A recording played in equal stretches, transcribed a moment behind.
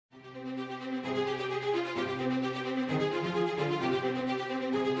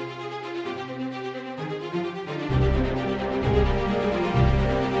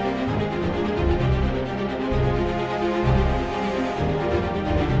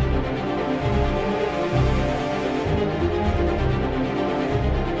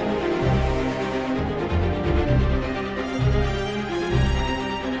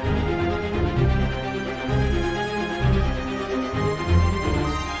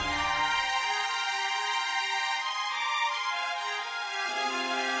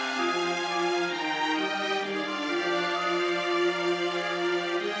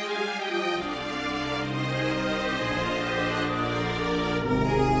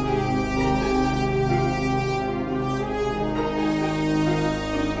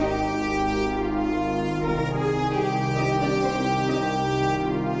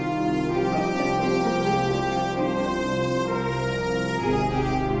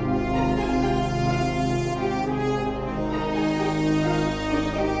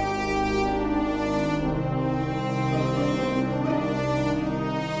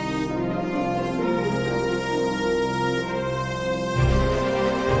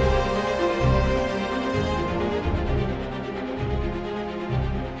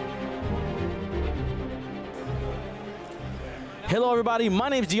Hello, everybody. My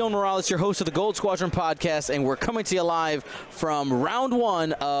name is Dion Morales, your host of the Gold Squadron podcast, and we're coming to you live from round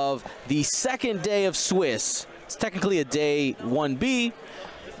one of the second day of Swiss. It's technically a day 1B.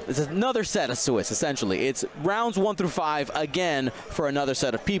 It's another set of Swiss, essentially. It's rounds 1 through 5 again for another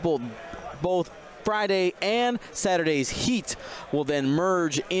set of people. Both Friday and Saturday's heat will then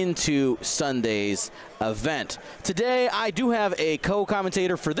merge into Sunday's event. Today, I do have a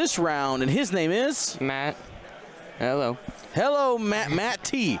co-commentator for this round, and his name is Matt. Hello. Hello, Matt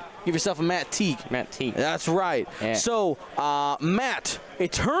T. Give yourself a Matt T. Matt T. That's right. Yeah. So, Matt,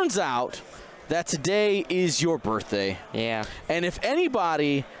 it turns out that today is your birthday. Yeah. And if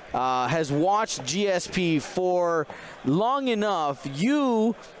anybody has watched GSP for long enough,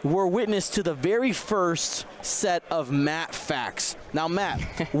 you were witness to the very first set of Matt Facts. Now, Matt,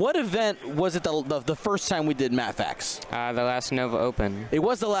 what event was it the first time we did Matt Facts? The last Nova Open. It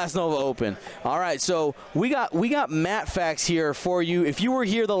was the last Nova Open. All right, so we got Matt Facts here for you. If you were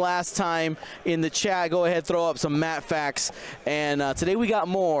here the last time in the chat, go ahead, throw up some Matt Facts. And today we got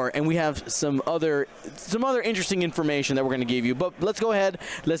more, and we have some other interesting information that we're going to give you. But let's go ahead,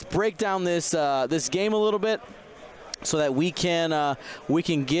 let's break down this this game a little bit so that we can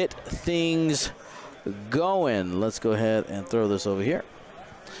get things going. Let's go ahead and throw this over here.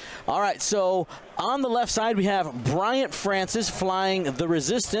 All right, so on the left side, we have Bryant Francis flying the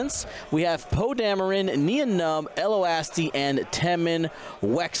Resistance. We have Poe Dameron, Nia Nub, Elo Asti, and Temin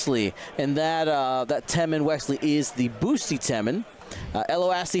Wexley. And that Temin Wexley is the Boosty Temin.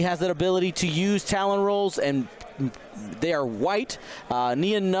 Elo Asti has that ability to use Talon rolls, and they are white.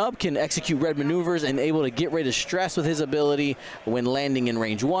 Nia Nub can execute red maneuvers and able to get rid of stress with his ability when landing in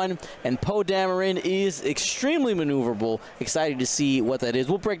range 1. And Poe Dameron is extremely maneuverable. Excited to see what that is.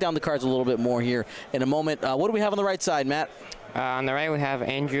 We'll break down the cards a little bit more here in a moment. What do we have on the right side, Matt? On the right, we have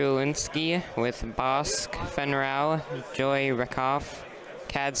Andrew Lewinski with Bosk, Fenrau, Joy Rakoff,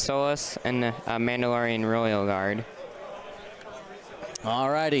 Cad Solus, and Mandalorian Royal Guard.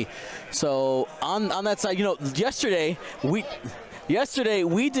 Alrighty, so on that side, you know, yesterday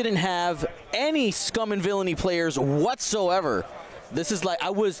we didn't have any scum and villainy players whatsoever. This is like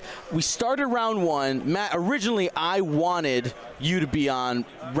we started round 1. Matt, originally I wanted you to be on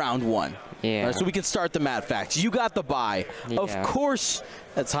round 1. Yeah. So we can start the Matt Facts. You got the bye. Yeah. Of course,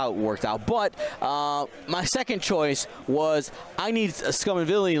 that's how it worked out. But my second choice was I need a scum and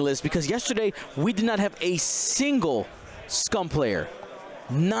villainy list because yesterday we did not have a single scum player.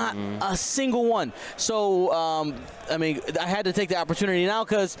 Not a single one. So, I mean, I had to take the opportunity now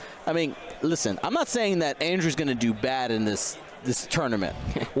because, I mean, listen, I'm not saying that Andrew's going to do bad in this tournament.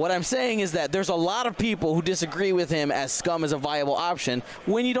 What I'm saying is that there's a lot of people who disagree with him as scum is a viable option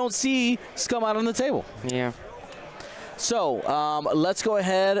when you don't see scum out on the table. Yeah. So, let's go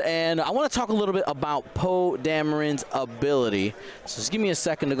ahead, and I want to talk a little bit about Poe Dameron's ability. So just give me a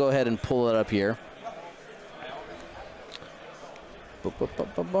second to go ahead and pull it up here.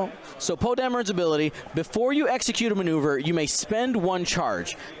 So Poe Dameron's ability, before you execute a maneuver, you may spend 1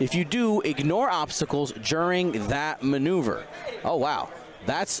 charge. If you do, ignore obstacles during that maneuver. Oh, wow.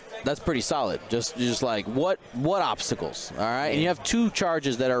 That's pretty solid. Just like, what obstacles? All right, and you have 2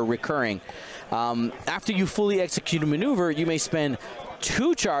 charges that are recurring. After you fully execute a maneuver, you may spend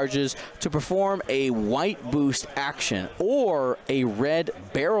 2 charges to perform a white boost action or a red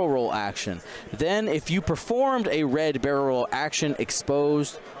barrel roll action. Then, if you performed a red barrel roll action,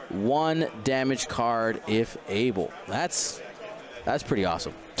 exposed 1 damage card if able. That's pretty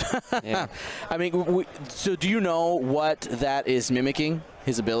awesome. Yeah. I mean, so do you know what that is mimicking,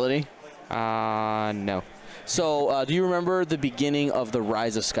 his ability? No. So, do you remember the beginning of The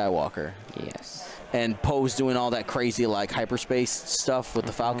Rise of Skywalker? Yes. And Poe's doing all that crazy, like, hyperspace stuff with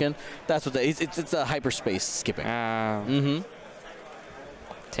the Falcon. That's what it's a hyperspace skipping.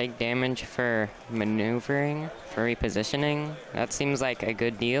 Take damage for maneuvering, for repositioning. That seems like a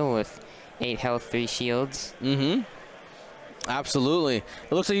good deal with 8 health, 3 shields. Absolutely.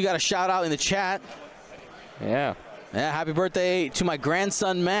 It looks like you got a shout out in the chat. Yeah. Yeah, happy birthday to my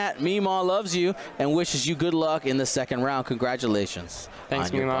grandson, Matt. Meemaw loves you and wishes you good luck in the 2nd round. Congratulations. Thanks,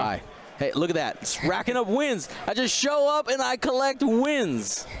 Meemaw. Hey, look at that. It's racking up wins. I just show up and I collect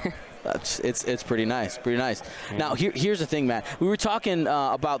wins. It's pretty nice, pretty nice. Yeah. Now here's the thing, Matt. We were talking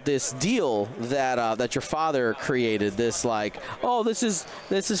about this deal that your father created. This like, oh, this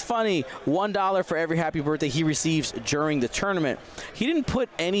is funny. $1 for every happy birthday he receives during the tournament. He didn't put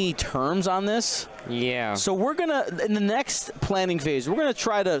any terms on this. Yeah. So we're gonna, in the next planning phase, we're gonna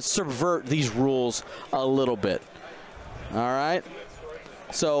try to subvert these rules a little bit. All right.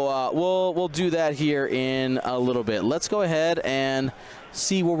 So we'll do that here in a little bit. Let's go ahead and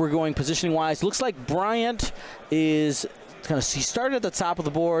see where we're going positioning-wise. Looks like Bryant is he started at the top of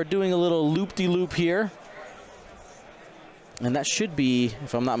the board, doing a little loop-de-loop here. And that should be,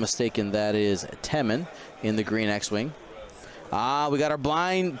 if I'm not mistaken, that is Temin in the green X-Wing. We got our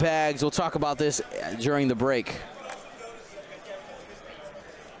blind bags. We'll talk about this during the break.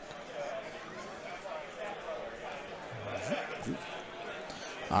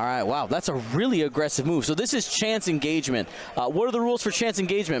 All right, wow, that's a really aggressive move. So this is chance engagement. What are the rules for chance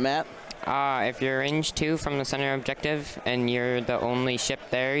engagement, Matt? If you're range 2 from the center objective and you're the only ship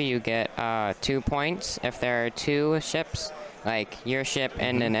there, you get 2 points. If there are 2 ships, like your ship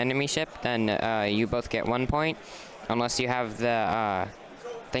and an enemy ship, then you both get 1 point. Unless you have the,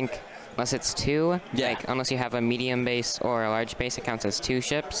 unless it's 2, like unless you have a medium base or a large base, it counts as 2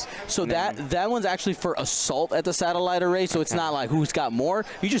 ships. So that one's actually for assault at the satellite array, so it's not like who's got more.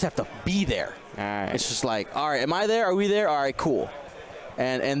 You just have to be there. All right. It's just like, all right, am I there? Are we there? All right, cool.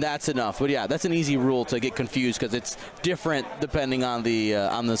 And that's enough. But yeah, that's an easy rule to get confused because it's different depending on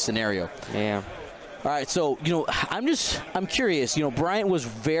the scenario. Yeah. All right, so I'm curious. Bryant was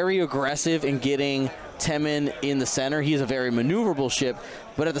very aggressive in getting Temin in the center. He is a very maneuverable ship,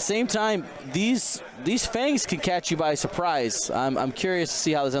 but at the same time, these fangs can catch you by surprise. I'm curious to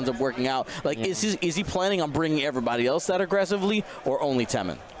see how this ends up working out. Like, is he planning on bringing everybody else that aggressively, or only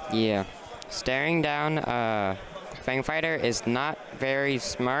Temin? Yeah, staring down Fang Fighter is not very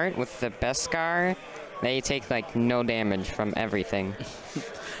smart. With the Beskar, they take like no damage from everything.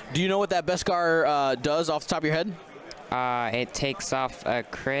 Do you know what that Beskar does off the top of your head? It takes off a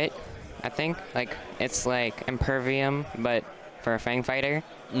crit, I think. Like, it's like Impervium, but for a Fang Fighter.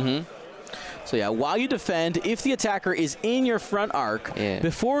 Mm-hmm. So yeah, while you defend, if the attacker is in your front arc,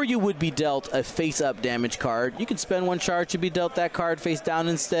 before you would be dealt a face-up damage card, you can spend 1 charge to be dealt that card face down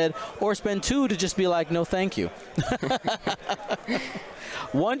instead, or spend 2 to just be like, no thank you.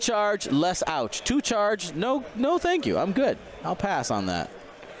 1 charge, less ouch. 2 charge, no thank you. I'm good. I'll pass on that.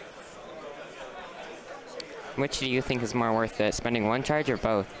 Which do you think is more worth it, spending 1 charge or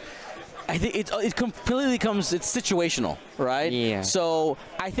both? I think it completely it's situational, right? Yeah. So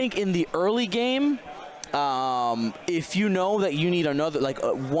I think in the early game, if you know that you need another, like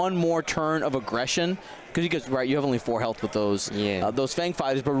 1 more turn of aggression, because you have only 4 health with those Fang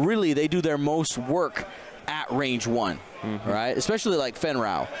Fighters, but really they do their most work at range 1, right? Especially like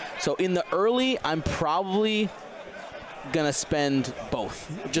Fenrau. So in the early, I'm probably gonna spend both.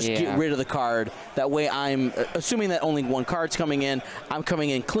 Just get rid of the card. That way I'm assuming that only 1 card's coming in. I'm coming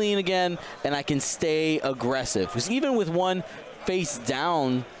in clean again, and I can stay aggressive. Because even with 1 face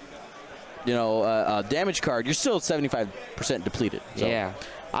down, damage card, you're still 75% depleted. So yeah.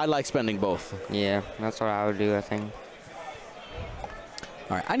 I like spending both. Yeah, that's what I would do, I think.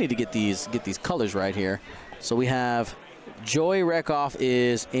 All right, I need to get these colors right here. So we have Joy Rekoff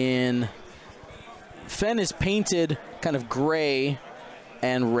is in. Fen is painted kind of gray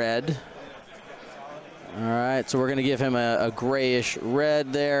and red. All right, so we're going to give him a grayish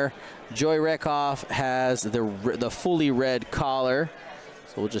red there. Joy Rekoff has the fully red collar,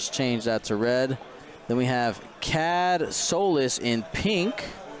 so we'll just change that to red. Then we have Cad Solis in pink,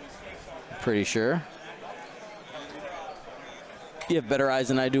 I'm pretty sure. You have better eyes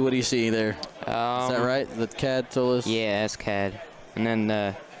than I do. What do you see there? Is that right? The Cad Solis? Yeah, it's Cad. And then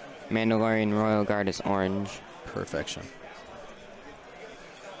the Mandalorian Royal Guard is orange. Perfection.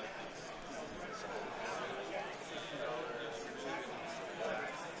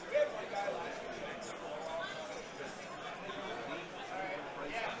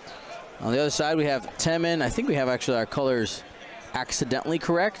 On the other side, we have Temin. I think we have actually our colors accidentally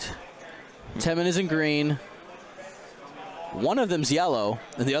correct. Temin is in green. One of them's yellow,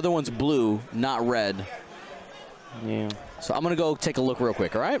 and the other one's blue, not red. Yeah. So I'm gonna go take a look real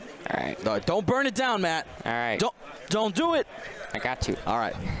quick. All right. All right. No, don't burn it down, Matt. All right. Don't do it. I got you. All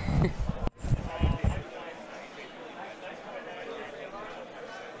right.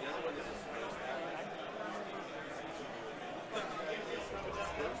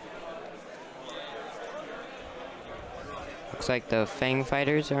 Looks like the Fang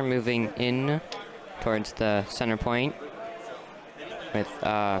Fighters are moving in towards the center point with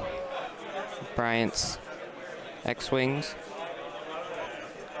Bryant's X-Wings.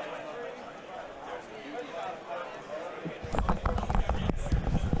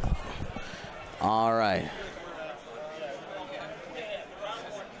 All right.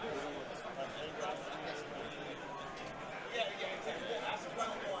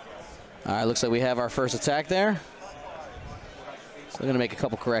 All right, looks like we have our first attack there. So we're going to make a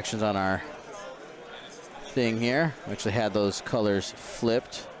couple corrections on our thing here. We actually had those colors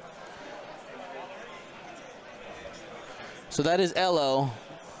flipped. So that is Elo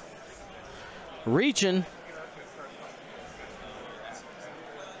reaching.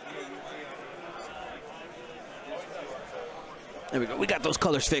 There we go. We got those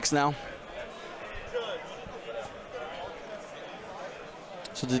colors fixed now.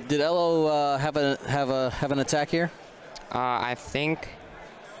 So did Elo have an attack here? I think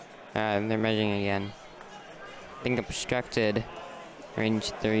they're measuring again. I think obstructed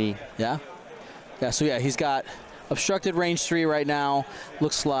range 3. Yeah. Yeah. So yeah, he's got obstructed range 3 right now.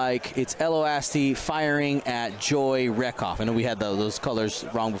 Looks like it's Elo Asti firing at Joy Rekoff. I know we had those colors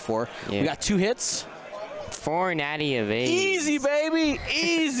wrong before. Yeah. We got 2 hits. 4 natty evades. Easy, baby.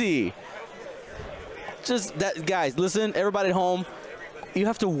 Easy. Just that, guys. Listen, everybody at home. You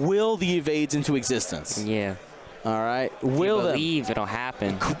have to will the evades into existence. Yeah. All right. Will them. Believe it'll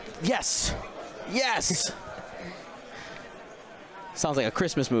happen. Yes. Yes. Sounds like a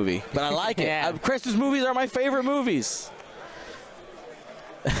Christmas movie, but I like it. Yeah. Christmas movies are my favorite movies.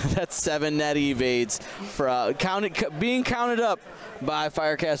 That's 7 natty evades for being counted up by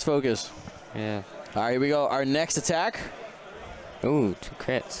Firecast Focus. Yeah. All right, here we go. Our next attack. Ooh, 2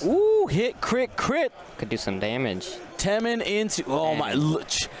 crits. Ooh, hit, crit, crit. Could do some damage. Temin into, oh my,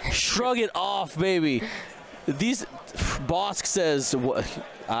 shrug it off, baby. These, Bosk says,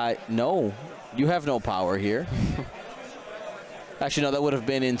 no, you have no power here. Actually, no, that would have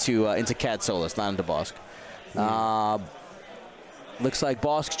been into Cad Solus, not into Bosk. Looks like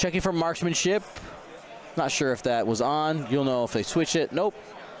Bosk checking for marksmanship. Not sure if that was on. You'll know if they switch it. Nope.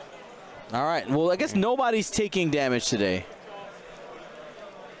 All right, well, I guess nobody's taking damage today.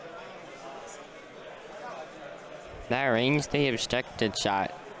 That range 3 obstructed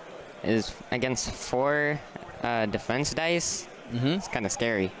shot is against 4 defense dice. It's kind of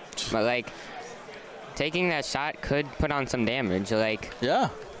scary. But, like, taking that shot could put on some damage. Like, yeah.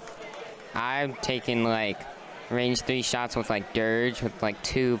 I've taken, like, range 3 shots with, like, Dirge with, like,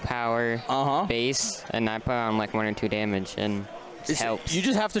 2 power base, and I put on, like, 1 or 2 damage, and it helps. You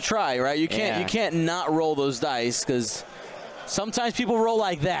just have to try, right? You can't not roll those dice, because sometimes people roll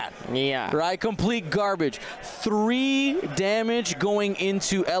like that. Yeah. Right? Complete garbage. 3 damage going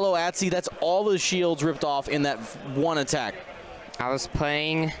into Elo Asti. That's all the shields ripped off in that 1 attack. I was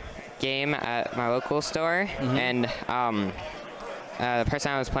playing game at my local store, and the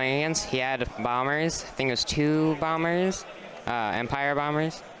person I was playing against, he had bombers. I think it was 2 bombers, Empire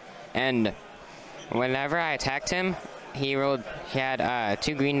bombers. And whenever I attacked him, he had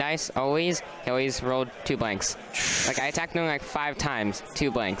 2 green dice always. He always rolled 2 blanks. Like, I attacked him like 5 times, 2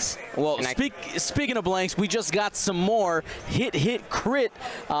 blanks. Well, speaking of blanks, we just got some more hit, crit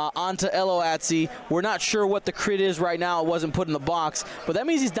onto Elo Asti. We're not sure what the crit is right now. It wasn't put in the box, but that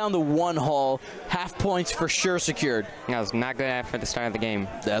means he's down to 1 hull. Half points for sure secured. That was not good for the start of the game.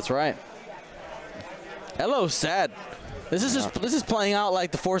 That's right. Elo's sad. This is playing out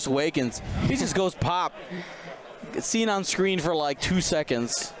like The Force Awakens. He just goes pop. Seen on screen for like 2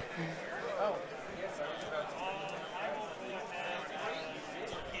 seconds.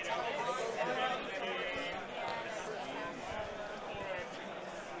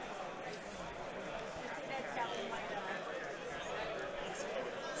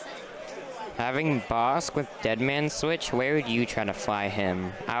 Having Bosk with Deadman switch, where would you try to fly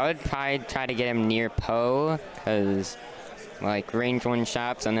him? I would probably try to get him near Poe, because like range 1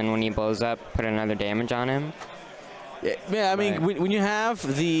 shots, and then when he blows up, put another damage on him. Yeah, I mean, when you have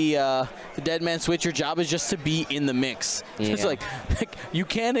the Deadman switch, your job is just to be in the mix. Yeah. It's like, you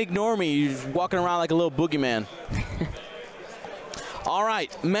can't ignore me. You're walking around like a little boogeyman. All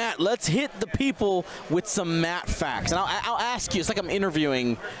right, Matt, let's hit the people with some Matt facts. And I'll ask you, it's like I'm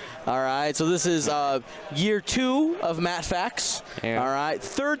interviewing. All right, so this is year 2 of Matt Facts. Yeah. All right,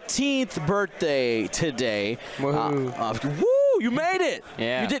 13th birthday today. Woo! You made it.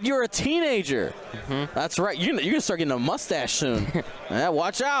 Yeah. You're a teenager. That's right. You're gonna start getting a mustache soon. Yeah,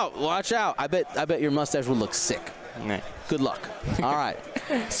 watch out. Watch out. I bet your mustache would look sick. Nice. Good luck. All right.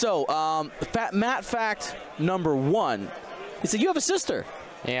 So, Matt fact number 1. He said you have a sister.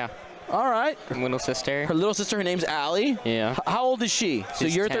 Yeah. All right. Little sister. Her little sister, her name's Allie. Yeah. How old is she? So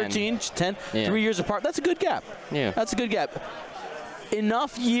you're 10. 13, she's 10, yeah. 3 years apart. That's a good gap. Yeah. That's a good gap.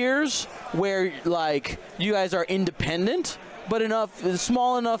 Enough years where, like, you guys are independent, but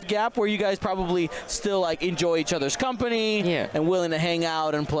small enough gap where you guys probably still, like, enjoy each other's company and willing to hang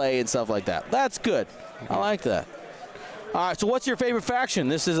out and play and stuff like that. That's good. I like that. All right, so what's your favorite faction?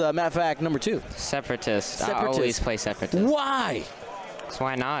 This is Matt Fact number 2. Separatist. I always play Separatist. Why? So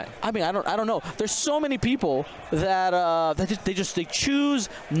why not? I mean, I don't know. There's so many people that they choose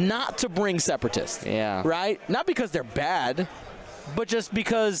not to bring Separatists. Yeah. Right? Not because they're bad, but just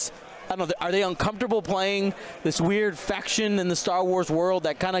because, I don't know, are they uncomfortable playing this weird faction in the Star Wars world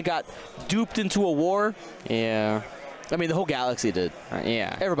that kind of got duped into a war? Yeah. I mean, the whole galaxy did.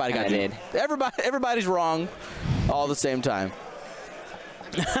 Yeah. Everybody got duped. Everybody's wrong all at the same time.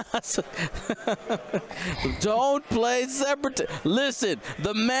 Don't play separate. Listen,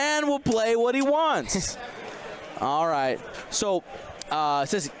 the man will play what he wants. All right. So it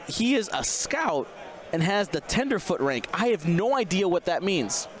says he is a scout and has the tenderfoot rank. I have no idea what that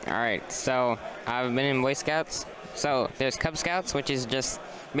means. All right. So I've been in Boy Scouts. So there's Cub Scouts, which is just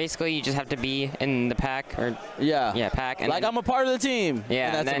basically you just have to be in the pack or pack. And like then, I'm a part of the team.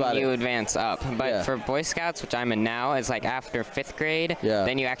 Yeah, and then you advance up. But for Boy Scouts, which I'm in now, it's like after 5th grade. Yeah.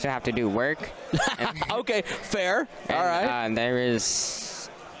 Then you actually have to do work. Okay, fair. All right. There is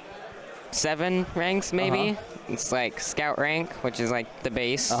 7 ranks maybe. It's like Scout rank, which is like the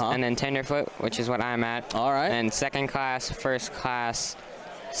base, and then Tenderfoot, which is what I'm at. All right. And 2nd class, 1st class,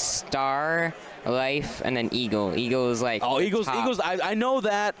 Star, Life, and then Eagle. Eagle is like Eagles. I know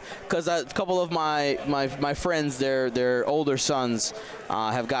that because a couple of my friends, their older sons,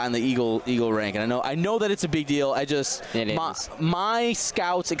 have gotten the Eagle rank, and I know that it's a big deal. My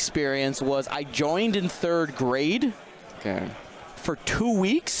Scouts experience was I joined in 3rd grade. Okay. For 2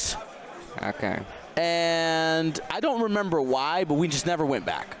 weeks. Okay. And I don't remember why, but we just never went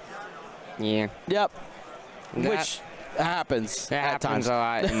back. Yeah. Yep. Which happens. That happens a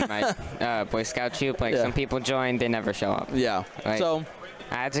lot in my Boy Scout troop. Like some people join, they never show up. Yeah. Like, so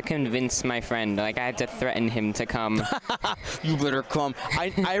I had to convince my friend. Like I had to threaten him to come. You better come.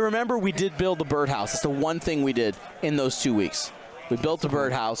 I remember we did build the birdhouse. It's the one thing we did in those 2 weeks. We built the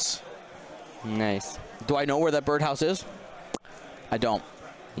birdhouse. Nice. Do I know where that birdhouse is? I don't.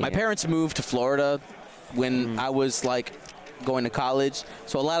 My parents moved to Florida when I was like going to college,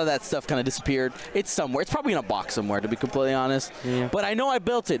 so a lot of that stuff kind of disappeared. It's somewhere. It's probably in a box somewhere, to be completely honest. Yeah. But I know I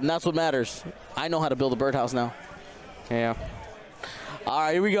built it, and that's what matters. I know how to build a birdhouse now. Yeah. All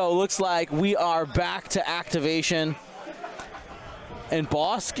right, here we go. Looks like we are back to activation. And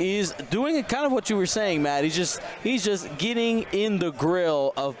Bosk is doing kind of what you were saying, Matt. He's just getting in the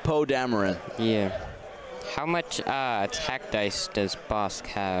grill of Poe Dameron. Yeah. How much attack dice does Bosk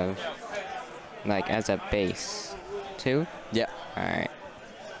have, like, as a base? 2? Yeah. All right.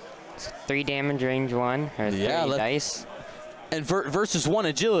 So 3 damage range 1, or 3 dice. And versus 1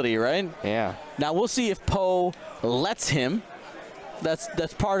 agility, right? Yeah. Now we'll see if Poe lets him. That's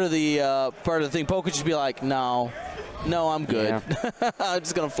part of the thing. Poe could just be like, no, I'm good. Yeah. I'm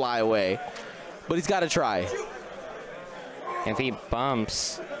just gonna fly away. But he's got to try. If he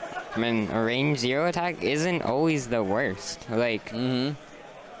bumps. I mean, a range 0 attack isn't always the worst. Like, you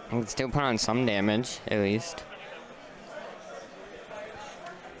can still put on some damage, at least.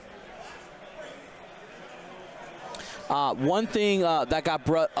 One thing that got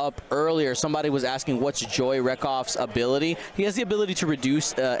brought up earlier, somebody was asking what's Joy Rekoff's ability. He has the ability to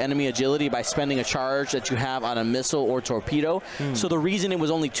reduce enemy agility by spending a charge that you have on a missile or torpedo. So the reason it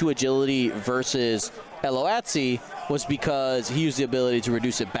was only 2 agility versus Eloatsi was because he used the ability to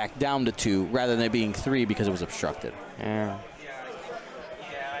reduce it back down to 2 rather than it being 3 because it was obstructed. Yeah.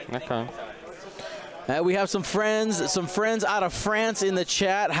 Okay. We have some friends out of France in the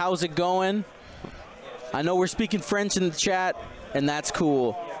chat. How's it going? I know we're speaking French in the chat, and that's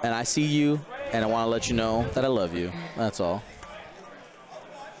cool. And I see you, and I want to let you know that I love you. That's all.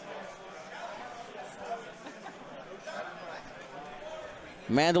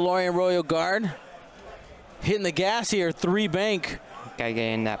 Mandalorian Royal Guard hitting the gas here. 3 bank. Gotta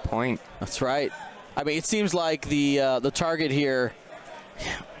get in that point. That's right. I mean, it seems like the target here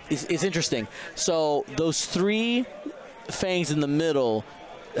is interesting. So those 3 fangs in the middle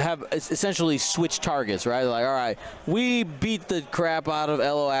have essentially switched targets, right? Like, all right, we beat the crap out of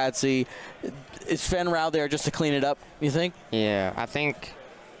Eloatsi. Is Fenrir out there just to clean it up, you think? Yeah, I think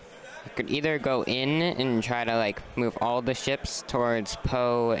I could either go in and try to, like, move all the ships towards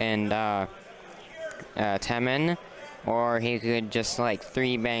Poe and Temin, or he could just, like,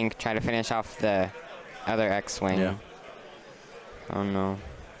 3 bank, try to finish off the other X-Wing. Yeah. I don't know.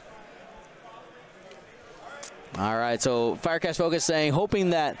 All right, so Firecast Focus saying,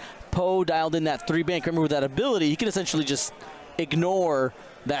 hoping that Poe dialed in that 3 bank. Remember, with that ability, you can essentially just ignore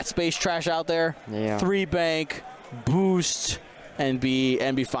that space trash out there. Yeah. 3 bank, boost, and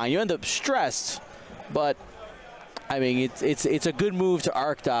be fine. You end up stressed, but I mean, it's a good move to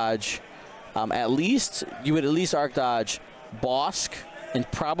arc dodge. At least you would arc dodge Bosk and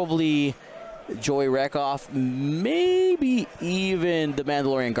probably Joy Rekoff, maybe even the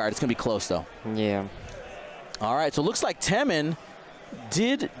Mandalorian Guard. It's gonna be close though. Yeah. All right, so it looks like Temin,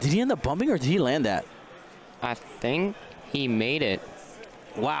 did he end up bumping or did he land that? I think he made it.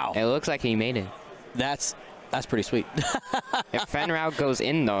 Wow. It looks like he made it. That's pretty sweet. If Fenrir goes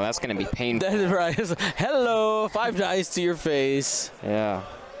in, though, that's going to be painful. That is right. Hello, 5 dice to your face. Yeah.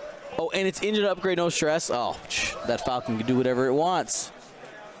 Oh, and it's engine upgrade, no stress. Oh, that Falcon can do whatever it wants.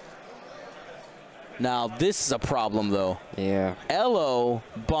 Now, this is a problem, though. Yeah. Elo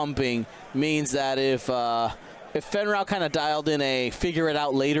bumping means that if Fenrau kind of dialed in a figure it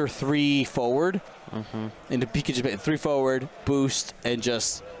out later 3 forward, and he could just make 3 forward, boost, and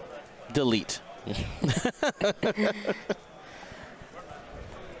just delete.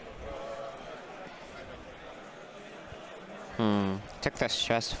 Took the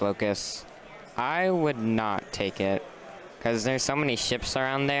stress focus. I would not take it because there's so many ships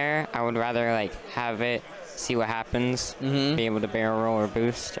around there. I would rather like have it, see what happens, be able to barrel roll or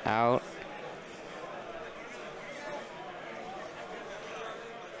boost out.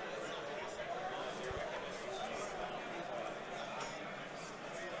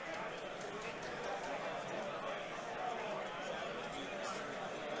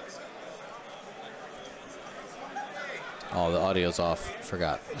 Oh, the audio's off.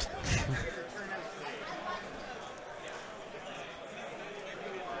 Forgot.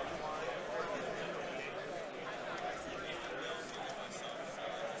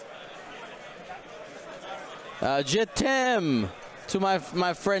 Je t'aime to my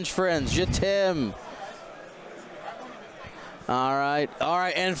French friends. Je t'aime. All right,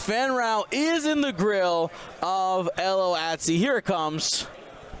 and Fenrau is in the grill of Elo Atsi. Here it comes.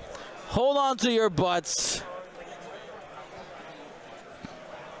 Hold on to your butts.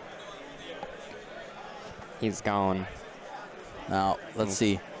 He's gone. Now, let's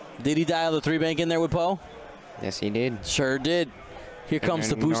see. Did he dial the 3-bank in there with Poe? Yes, he did. Sure did. Here comes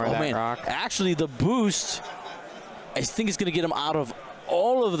the boost. Oh, man. Rock. Actually, the boost, I think it's going to get him out of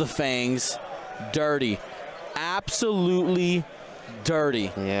all of the fangs. Dirty. Absolutely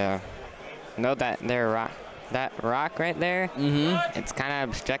dirty. Yeah. Note that that rock right there, it's kind of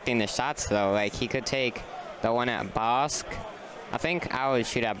obstructing the shots, though. Like, he could take the one at Bosk. I think I would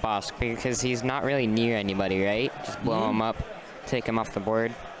shoot at Bosk because he's not really near anybody, right? Just blow him up, take him off the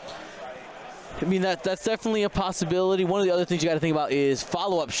board. I mean, that's definitely a possibility. One of the other things you got to think about is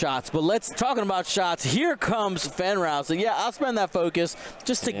follow-up shots. But talking about shots, here comes Fenrau. So, yeah, I'll spend that focus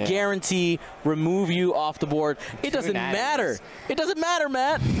just to guarantee remove you off the board. It doesn't matter. It doesn't matter,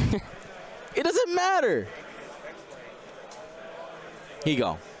 Matt. It doesn't matter. Here you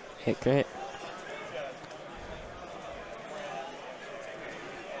go. Hit crit.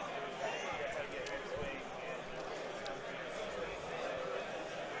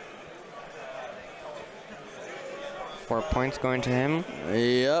 Four points going to him.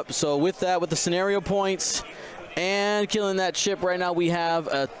 Yep. So with that, with the scenario points and killing that ship right now, we have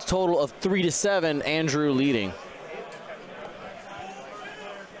a total of 3-7. Andrew leading.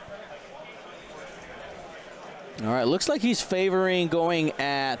 All right. Looks like he's favoring going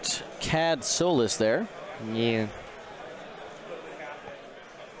at Cad Solis there. Yeah.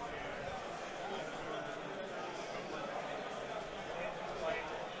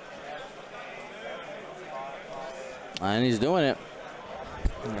 And he's doing it.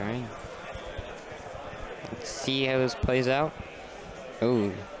 All right. Let's see how this plays out.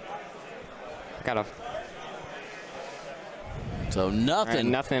 Ooh. Got a. So nothing. Right,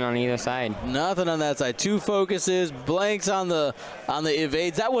 nothing on either side. Nothing on that side. 2 focuses, blanks on the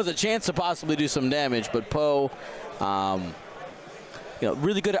evades. That was a chance to possibly do some damage, but Poe,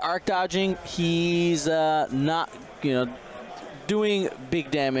 really good at arc dodging. He's not, doing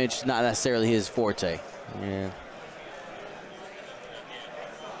big damage. Not necessarily his forte. Yeah.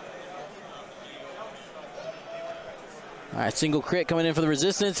 All right, single crit coming in for the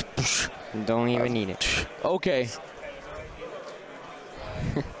resistance. Don't even need it. Okay.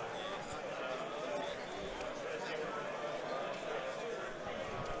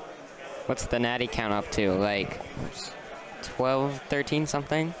 What's the natty count up to? Like 12, 13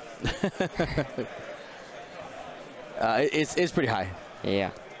 something? It's pretty high.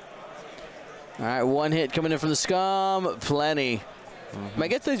 Yeah. All right, 1 hit coming in from the scum. Plenty. I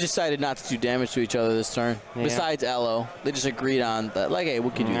guess they decided not to do damage to each other this turn. Yeah. Besides Elo, they just agreed on that. Like, hey,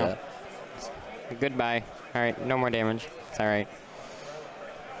 we can do that. Goodbye. All right, no more damage. It's all right.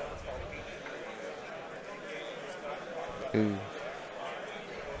 Ooh.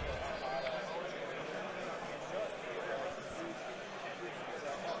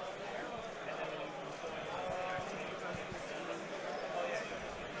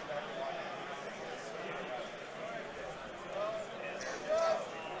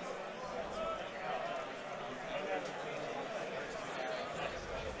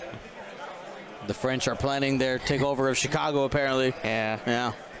 The French are planning their takeover of Chicago, apparently. Yeah.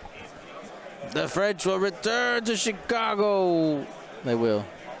 Yeah. The French will return to Chicago. They will.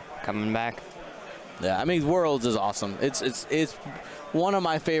 Coming back. Yeah, I mean, Worlds is awesome. It's one of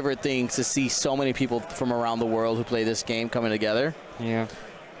my favorite things to see so many people from around the world who play this game coming together. Yeah.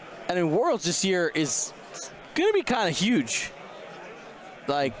 I mean, Worlds this year is going to be kind of huge.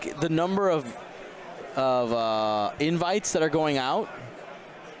 Like, the number of invites that are going out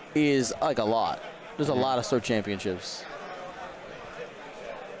is like a lot. There's a lot of store championships.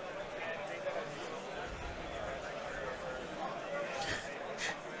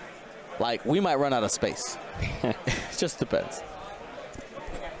 Like, we might run out of space. It just depends.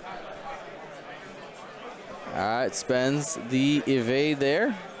 All right, spends the evade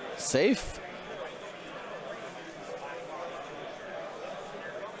there. Safe.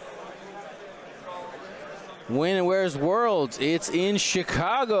 When and where's Worlds? It's in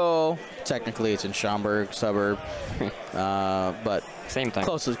Chicago. Technically, it's in Schaumburg suburb, but same thing.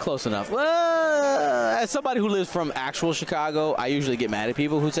 Close enough. Well, as somebody who lives from actual Chicago, I usually get mad at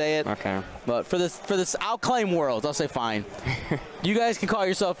people who say it. Okay. But for this, I'll claim Worlds. I'll say fine. You guys can call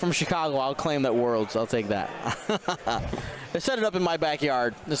yourself from Chicago. I'll claim that Worlds. I'll take that. They set it up in my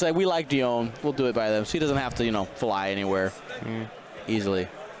backyard. They say we like Dion. We'll do it by them, so he doesn't have to, you know, fly anywhere easily.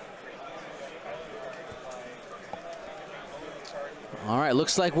 All right,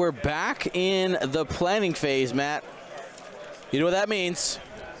 looks like we're back in the planning phase, Matt. You know what that means?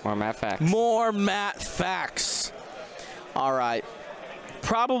 More math facts. More math facts. All right.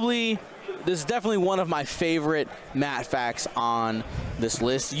 Probably, this is definitely one of my favorite math facts on this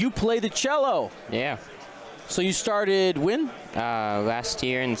list. You play the cello. Yeah. So you started when? Last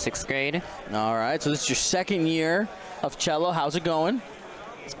year in 6th grade. All right, so this is your 2nd year of cello. How's it going?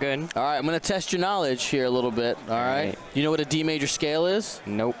 It's good. All right, I'm going to test your knowledge here a little bit. All right. You know what a D major scale is?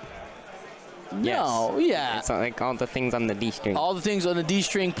 Nope. No, yes. yeah. It's like all the things on the D string. All the things on the D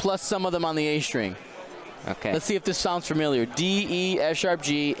string plus some of them on the A string. Okay. Let's see if this sounds familiar. D, E, F sharp,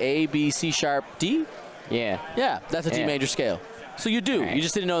 G, A, B, C sharp, D? Yeah. Yeah, that's a D major scale. So you do. Right. You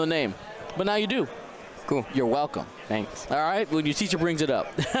just didn't know the name. But now you do. Cool. You're welcome. Thanks. All right, when your teacher brings it up.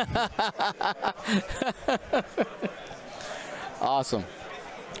 Awesome.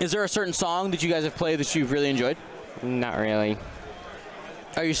 Is there a certain song that you guys have played that you've really enjoyed? Not really.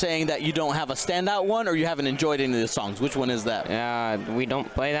 Are you saying that you don't have a standout one, or you haven't enjoyed any of the songs? Which one is that? We don't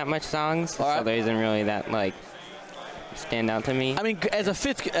play that much songs, so there isn't really that like stand out to me. I mean, as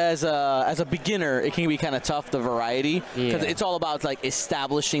a beginner, it can be kind of tough, the variety, because it's all about like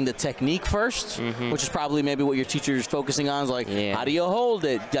establishing the technique first, which is probably maybe what your teacher is focusing on. Is like, how do you hold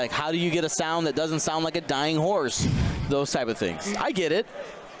it? Like, how do you get a sound that doesn't sound like a dying horse? Those type of things. I get it.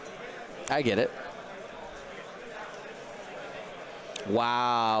 I get it.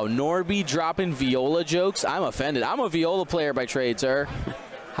 Wow, Norby dropping viola jokes. I'm offended. I'm a viola player by trade, sir.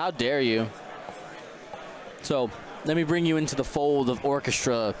 How dare you? So let me bring you into the fold of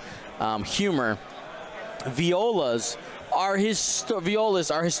orchestra humor. Violas are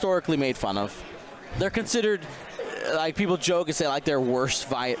historically made fun of. They're considered, like, people joke and say like they're worse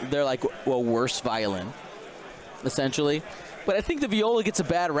violin, essentially. But I think the viola gets a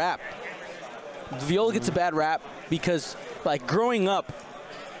bad rap. The viola gets a bad rap because, like, growing up,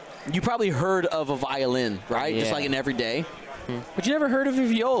 you probably heard of a violin, right? Just like in everyday. But you never heard of a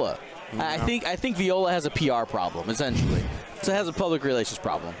viola. No. I think viola has a PR problem, essentially. So it has a public relations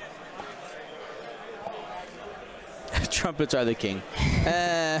problem. Trumpets are the king.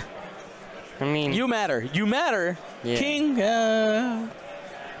 I mean, you matter. You matter. Yeah. King.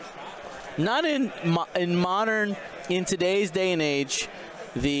 Not in today's day and age.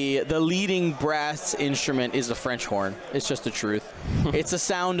 The leading brass instrument is the French horn. It's just the truth. It's the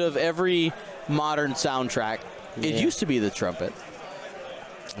sound of every modern soundtrack. It used to be the trumpet,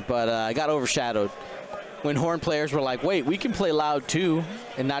 but it got overshadowed when horn players were like, wait, we can play loud too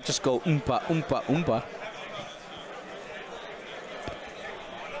and not just go oompa, oompa, oompa.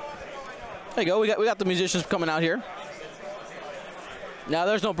 There you go. We got the musicians coming out here. Now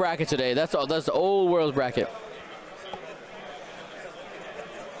there's no bracket today. That's the old world's bracket.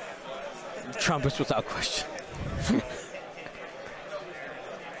 Trumpets without question.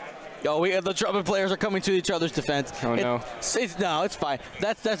 The trumpet players are coming to each other's defense. Oh no! No, it's fine.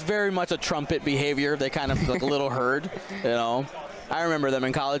 That's very much a trumpet behavior. They kind of like a little herd, you know. I remember them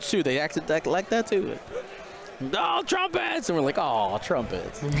in college too. They acted like that too. Oh, trumpets! And we're like, oh,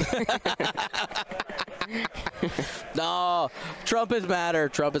 trumpets. No, trumpets matter.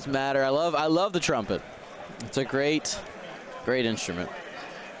 Trumpets matter. I love the trumpet. It's a great instrument.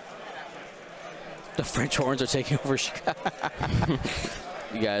 The French horns are taking over Chicago.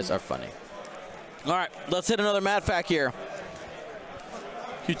 You guys are funny. All right, let's hit another math fact here.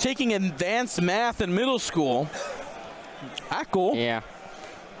 You're taking advanced math in middle school. Cool. Yeah.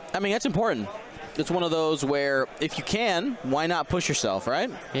 I mean, that's important. It's one of those where if you can, why not push yourself, right?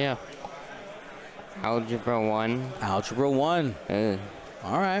 Yeah. Algebra 1. Algebra 1.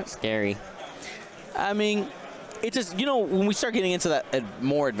 All right. Scary. I mean, it just, you know, when we start getting into that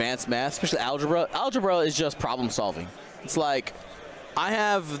more advanced math, especially algebra is just problem solving. It's like, I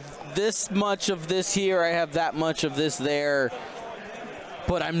have this much of this here, I have that much of this there,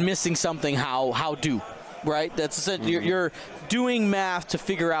 but I'm missing something. How do, right? That's you're doing math to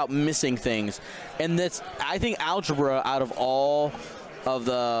figure out missing things, and that's, I think algebra out of all of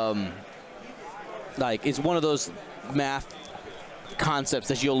the like, is one of those math concepts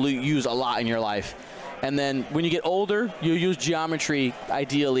that you'll use a lot in your life. And then when you get older, you use geometry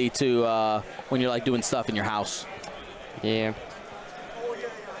ideally to when you're like doing stuff in your house. Yeah.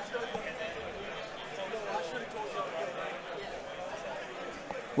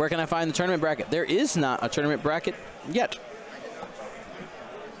 Where can I find the tournament bracket? There is not a tournament bracket yet.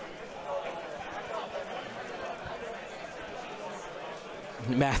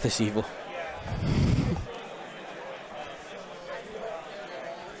 Math is evil.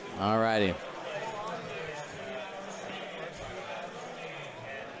 All righty.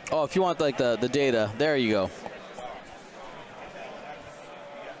 Oh, if you want like the data, there you go.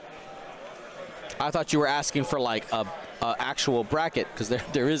 I thought you were asking for like a actual bracket, because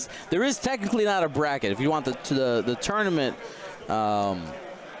there is technically not a bracket. If you want the tournament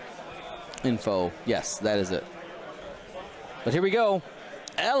info, yes, that is it. But here we go.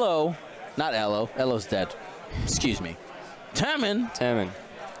 Elo, not Elo. Elo's dead. Excuse me. Taman. Taman.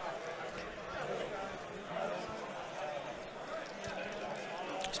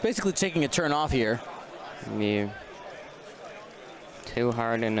 It's basically taking a turn off here. Yeah. Too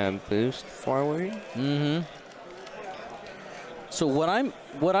hard in a boost forward. Mm-hmm. So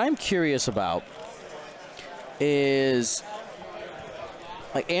what I'm curious about is,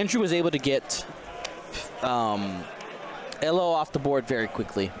 like, Andrew was able to get Elo off the board very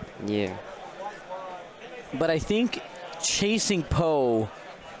quickly. Yeah. But I think chasing Poe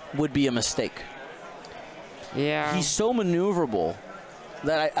would be a mistake. Yeah. He's so maneuverable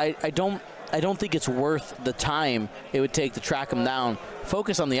that I don't think it's worth the time it would take to track him down.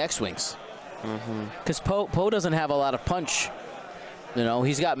 Focus on the X-Wings. Because Poe doesn't have a lot of punch. You know,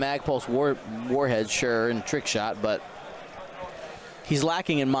 he's got mag pulse warhead, sure, and trick shot, but he's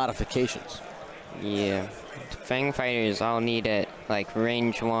lacking in modifications. Yeah. Fang fighters all need it, like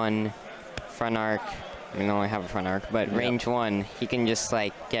range 1, front arc. I mean, they only have a front arc, but range 1, he can just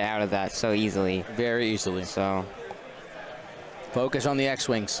like get out of that so easily. Very easily. So focus on the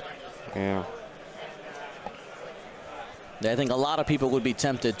X-Wings. Yeah. I think a lot of people would be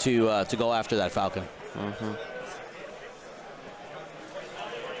tempted to go after that Falcon.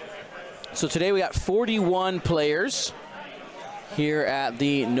 So today we got 41 players here at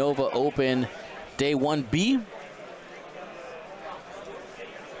the Nova Open Day 1B.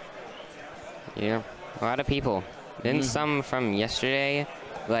 Yeah, a lot of people. Didn't some from yesterday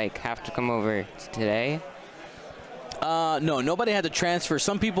like have to come over today? No, nobody had to transfer.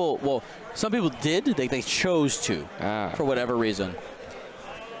 Some people did. They chose to for whatever reason.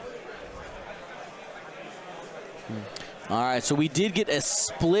 All right, so we did get a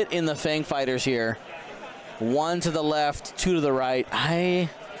split in the Fang fighters here. 1 to the left, 2 to the right. I'm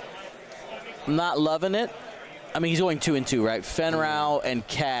not loving it. I mean, he's going 2 and 2, right? Fenrau and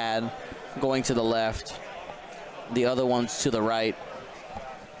Cad going to the left. The other ones to the right.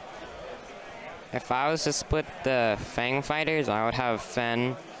 If I was to split the Fang fighters, I would have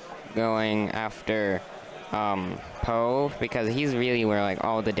Fen going after Poe, because he's really where like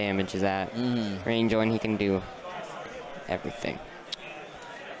all the damage is at. Range 1, he can do everything.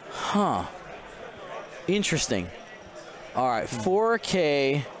 Huh. Interesting. All right,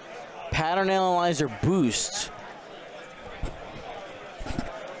 4K pattern analyzer boost.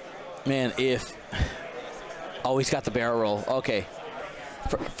 Man, if he's got the barrel roll. Okay.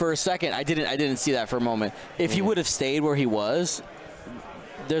 For a second, I didn't see that for a moment. If he would have stayed where he was,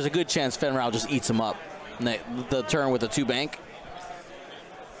 there's a good chance Fenrau just eats him up. The turn with the 2 bank.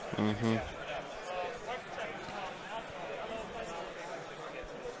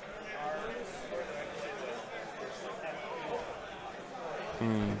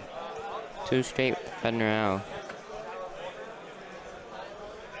 2 straight Fenrau.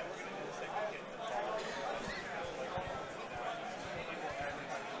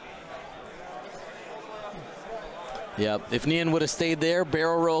 Yep. If Nian would have stayed there,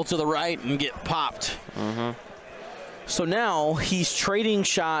 barrel roll to the right and get popped. So now he's trading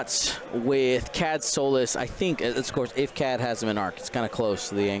shots with Cad Solis. I think, of course, if Cad has him in arc, it's kind of close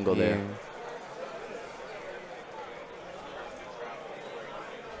to the angle there.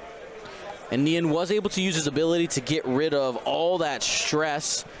 And Nian was able to use his ability to get rid of all that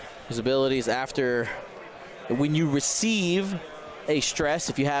stress. His abilities after, when you receive a stress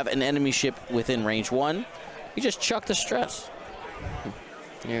if you have an enemy ship within range 1. You just chuck the stress.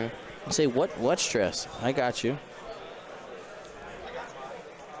 Yeah. You say, what stress? I got you.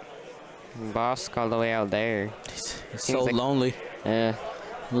 Boss all the way out there. He's so lonely. Yeah.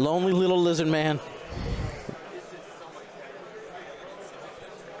 Lonely little lizard man.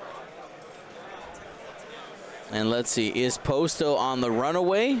 And let's see, is Posto on the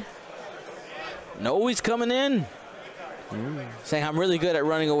runaway? No, he's coming in. Saying I'm really good at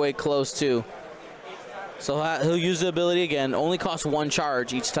running away close too. So he'll use the ability again. Only costs 1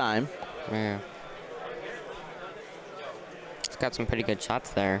 charge each time. Yeah. It's got some pretty good shots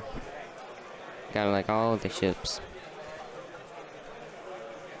there. Got like all the ships.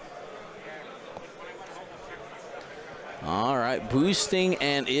 All right, boosting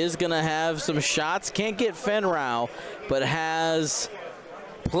and is going to have some shots. Can't get Fenrau, but has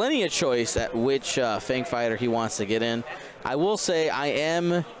plenty of choice at which Fang Fighter he wants to get in. I will say I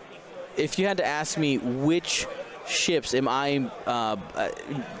am, if you had to ask me which ships am I that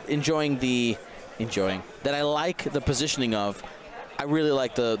I like the positioning of, I really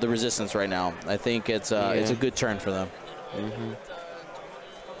like the Resistance right now. I think it's a good turn for them. Mm-hmm.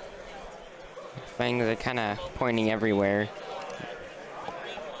 Fangs are kind of pointing everywhere.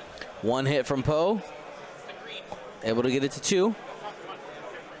 1 hit from Poe. Able to get it to 2.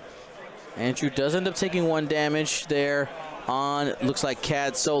 Andrew does end up taking 1 damage there on, looks like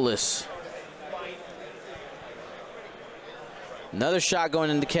Cad Solus. Another shot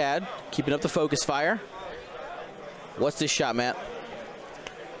going into Cad, keeping up the focus fire. What's this shot, Matt?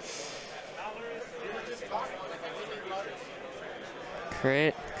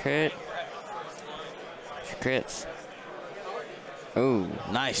 Crit. Crits. Ooh,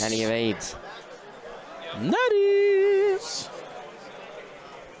 nice. And he evades. Nice.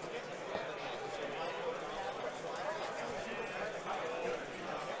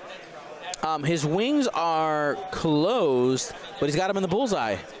 His wings are closed, but he's got him in the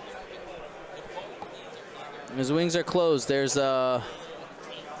bullseye. His wings are closed. There's the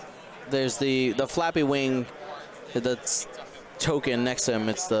flappy wing that's token next to him.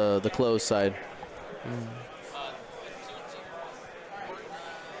 It's the closed side.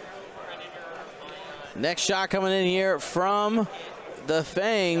 Next shot coming in here from the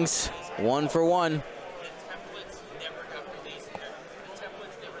Fangs. 1 for 1.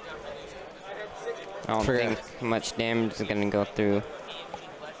 I don't think much damage is going to go through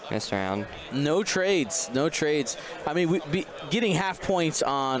this round. No trades. No trades. I mean, getting half points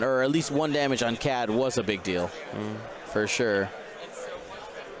on, or at least 1 damage on Cad was a big deal. For sure.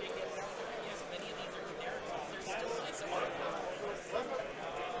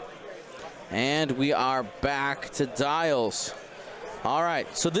 And we are back to Dials. All right,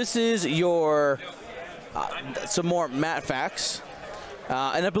 so this is your some more Matt facts.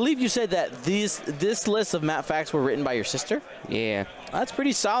 And I believe you said that this list of Matt facts were written by your sister? Yeah. That's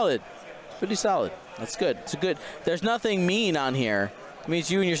pretty solid. Pretty solid. That's good. It's a good. There's nothing mean on here. It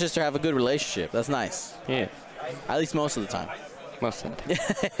means you and your sister have a good relationship. That's nice. Yeah. At least most of the time. Most of the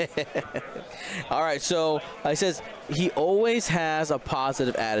time. All right, so it says he always has a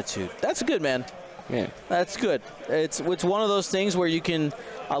positive attitude. That's good, man. Yeah. That's good. It's one of those things where you can,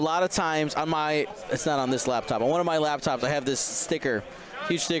 a lot of times on my, it's not on this laptop, on one of my laptops I have this sticker,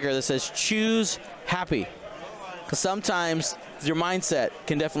 huge sticker that says choose happy. Because sometimes your mindset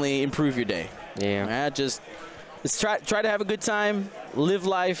can definitely improve your day. Yeah. Just try to have a good time, live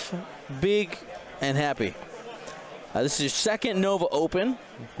life big and happy. This is your second Nova Open.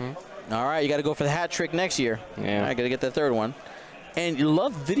 All right, you got to go for the hat trick next year. Yeah. All right, got to get that 3rd one. And you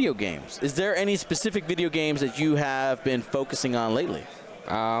love video games. Is there any specific video games that you have been focusing on lately?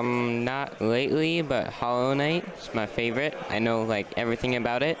 Not lately, but Hollow Knight is my favorite. I know like everything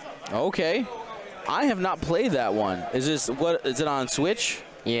about it. Okay. I have not played that one. Is it on Switch?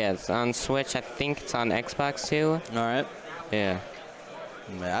 Yeah, it's on Switch. I think it's on Xbox too. All right. Yeah.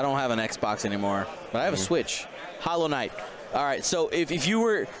 I don't have an Xbox anymore, but I have a Switch. Hollow Knight. All right, so if you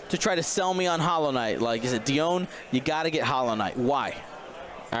were to try to sell me on Hollow Knight, like is it Dion, you got to get Hollow Knight. Why?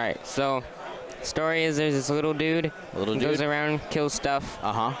 All right, so story is there's this little dude. Goes around, kills stuff.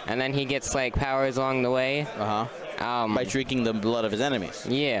 And then he gets like powers along the way. By drinking the blood of his enemies.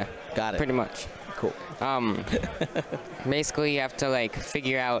 Yeah. Got it. Pretty much. Cool. Basically, you have to like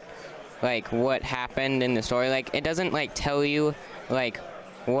figure out like what happened in the story. Like it doesn't like tell you like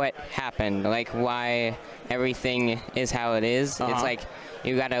what happened, like why everything is how it is. It's like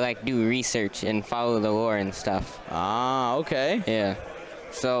you gotta like do research and follow the lore and stuff. Ah, okay. Yeah.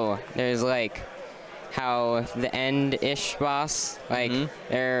 So there's like how the end-ish boss, like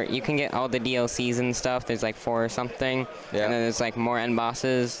there you can get all the DLCs and stuff. There's like 4 or something, Yeah. and then there's like more end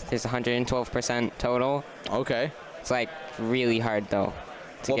bosses. There's 112% total. Okay. It's like really hard though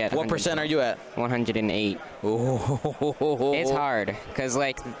to get. What percent are you at? 108. Oh. It's hard because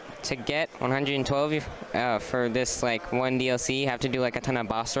like to get 112 for this like one DLC, you have to do like a ton of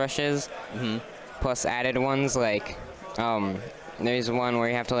boss rushes, plus added ones like there's one where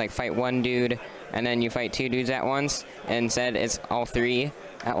you have to like fight one dude and then you fight 2 dudes at once. And instead, it's all 3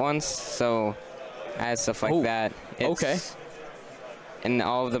 at once. So add stuff like that. Okay. And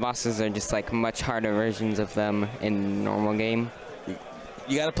all of the bosses are just like much harder versions of them in normal game.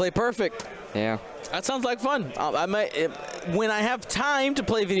 You got to play perfect. Yeah. That sounds like fun. I might, when I have time to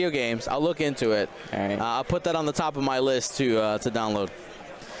play video games, I'll look into it. All right. I'll put that on the top of my list to download.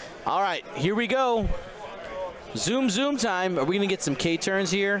 All right, here we go. Zoom time. Are we going to get some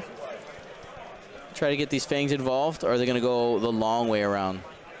K-turns here? Try to get these fangs involved, or are they going to go the long way around?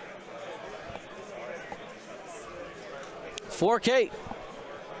 4K.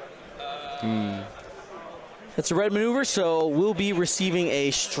 That's a red maneuver, so we'll be receiving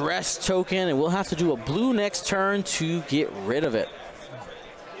a stress token, and we'll have to do a blue next turn to get rid of it.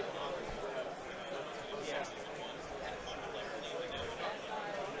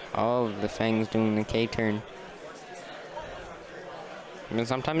 All of the fangs doing the K-turn. I mean,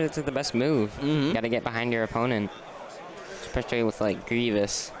 sometimes it's the best move. You gotta get behind your opponent. Especially with, like,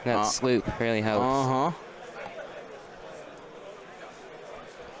 Grievous. That sloop really helps.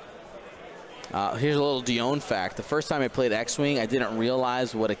 Here's a little Dion fact. The first time I played X-Wing, I didn't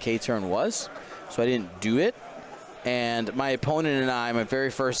realize what a K-turn was, so I didn't do it. And my opponent and I, my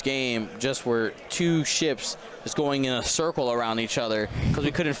very first game, just were 2 ships just going in a circle around each other because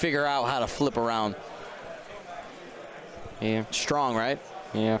we couldn't figure out how to flip around. Yeah. Strong, right?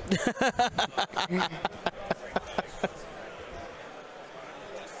 Yeah.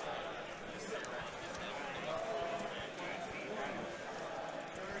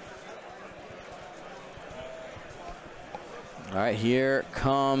 All right, here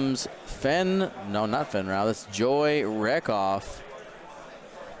comes Fen. No, not Fen Rao. That's Joy Rekoff.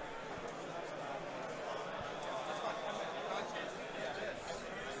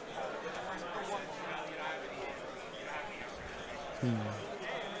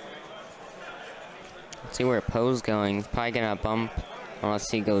 Let's see where Poe's going. He's probably gonna bump unless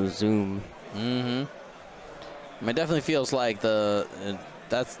he goes zoom. It definitely feels like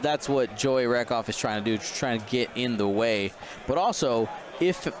that's what Joey Rekoff is trying to do, trying to get in the way. But also,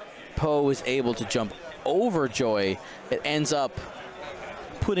 if Poe is able to jump over Joy, it ends up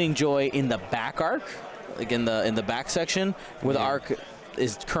putting Joy in the back arc, like in the back section, where the arc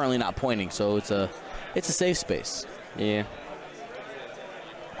is currently not pointing. So it's a safe space. Yeah.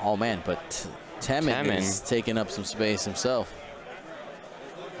 Oh man, but Temin is taking up some space himself.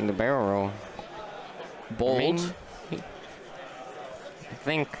 In the barrel roll. Bold. I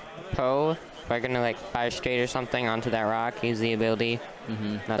think Poe, if I'm gonna like 5 straight or something onto that rock, use the ability.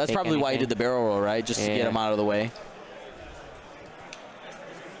 That's probably why he did the barrel roll, right? Just to get him out of the way.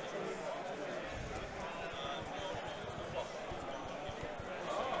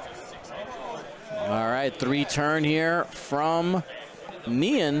 All right, 3 turn here from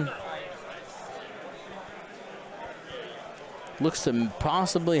Neon. Looks to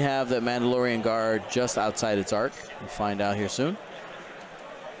possibly have that Mandalorian guard just outside its arc. We'll find out here soon.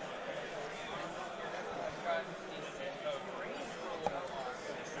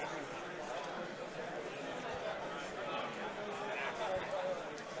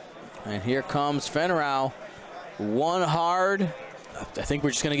 And here comes Fen Rao. 1 hard. I think we're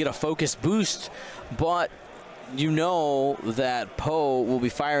just going to get a focus boost, but you know that Poe will be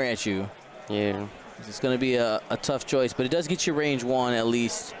firing at you. Yeah. It's going to be a tough choice, but it does get you range 1 at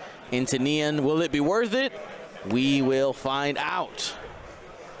least into Neon. Will it be worth it? We will find out.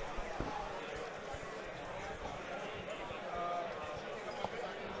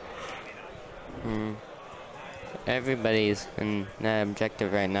 Everybody's in that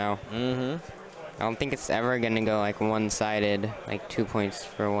objective right now. I don't think it's ever going to go like one-sided, like 2 points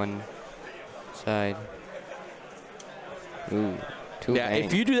for one side. Ooh. Yeah,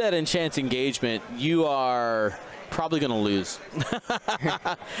 if you do that in chance engagement, you are probably going to lose.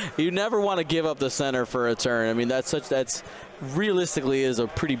 You never want to give up the center for a turn. I mean, that's realistically is a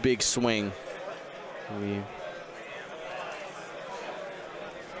pretty big swing. Yeah.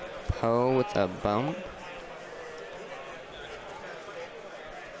 Poe with a bump.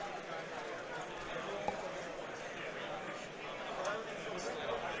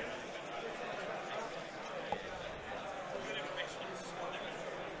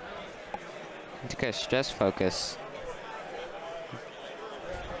 He took a stress focus.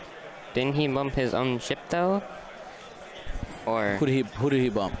 Didn't he bump his own ship though? Or Who did he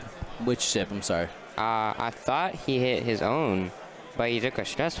bump? Which ship? I'm sorry. I thought he hit his own, but he took a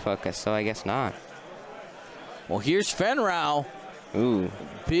stress focus, so I guess not. Well, here's Fenrau. Ooh.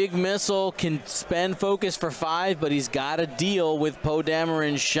 Big missile, can spend focus for 5, but he's got to deal with Poe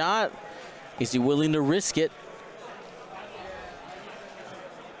Dameron's shot. Is he willing to risk it?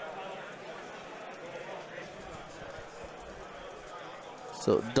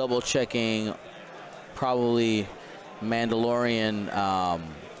 So double checking probably Mandalorian,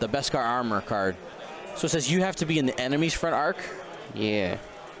 the Beskar armor card. So it says you have to be in the enemy's front arc. Yeah.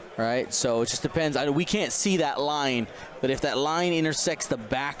 Right, so it just depends. We can't see that line, but if that line intersects the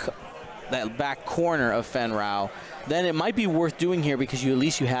back corner of Fenrau, then it might be worth doing here because at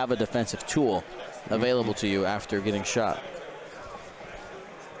least you have a defensive tool available to you after getting shot.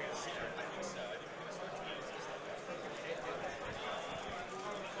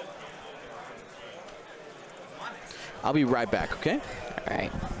 I'll be right back, okay? All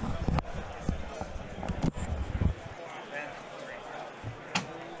right.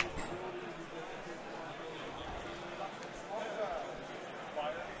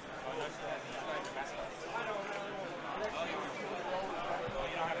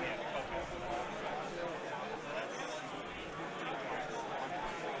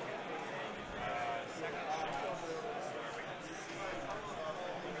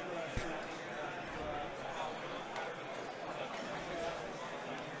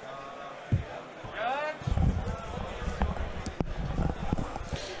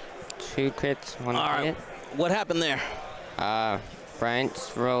 Two crits, one All right. hit. What happened there?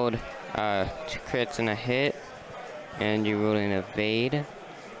 Bryant rolled 2 crits and a hit, and you rolled an evade.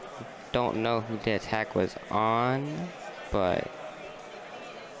 Don't know who the attack was on, but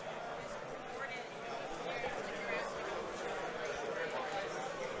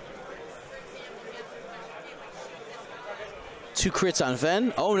Two crits on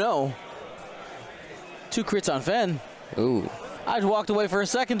Fen? Oh no. 2 crits on Fen. ooh. I just walked away for a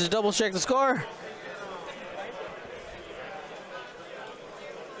second to double check the score.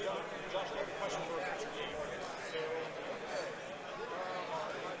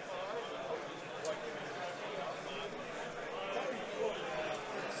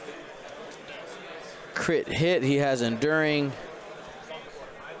 Crit hit, he has enduring.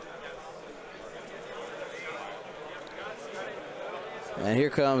 And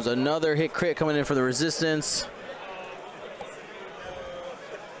here comes another hit crit coming in for the resistance.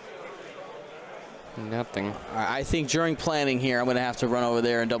 Nothing. All right, I think during planning here, I'm going to have to run over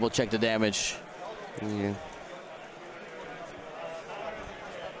there and double check the damage. Yeah.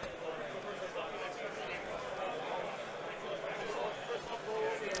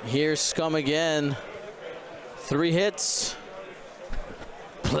 Here's Scum again. 3 hits.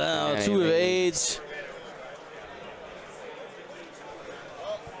 Plow, 2 evades.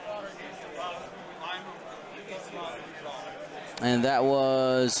 And that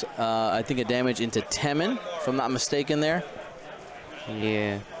was, I think, a damage into Temin, if I'm not mistaken there.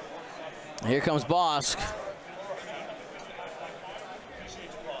 Yeah. Here comes Bosk.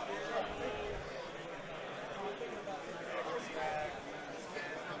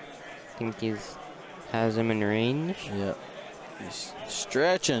 I think he has him in range. Yep. He's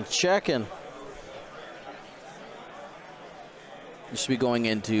stretching, checking. You should be going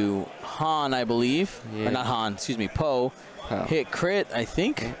into Han, I believe. Yeah. Or not Han, excuse me, Poe. Oh. Hit crit, I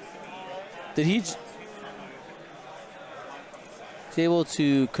think. Did he? He's able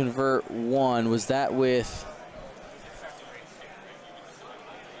to convert 1. Was that with?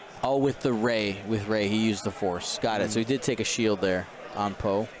 Oh, with the Ray. With Ray, he used the Force. Got it. So he did take a shield there on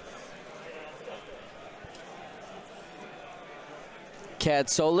Poe. Cad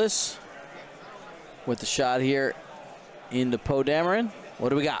Solis with the shot here into Poe Dameron. What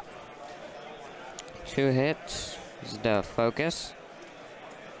do we got? 2 hits. This is the focus.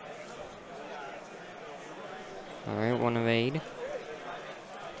 All right, 1 evade.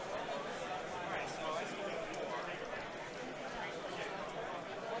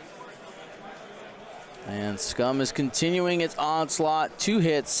 And Scum is continuing its onslaught. 2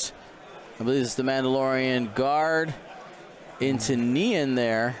 hits. I believe it's the Mandalorian guard into Neon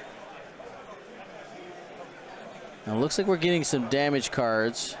there. Now it looks like we're getting some damage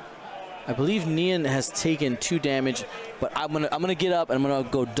cards. I believe Neon has taken 2 damage, but I'm gonna get up and I'm gonna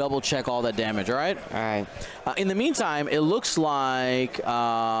go double check all that damage. All right. All right. In the meantime, it looks like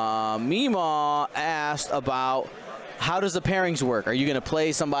Meemaw asked about how does the pairings work. Are you gonna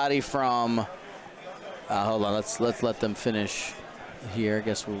play somebody from? Hold on. Let's let them finish. here. I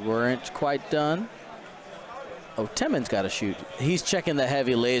guess we weren't quite done. Oh, Temin's got to shoot. He's checking the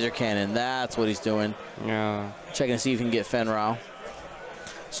heavy laser cannon. That's what he's doing. Yeah. Checking to see if he can get Fenrau.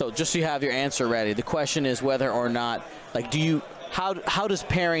 So just so you have your answer ready, the question is whether or not, like, how does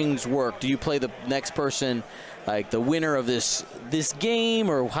pairings work? Do you play the next person, like the winner of this game,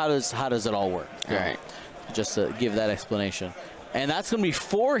 or how does it all work? All right. Just to give that explanation. And that's going to be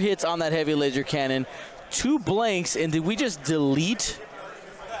 4 hits on that heavy laser cannon, 2 blanks, and did we just delete?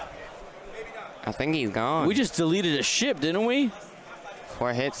 I think he's gone. We just deleted a ship, didn't we?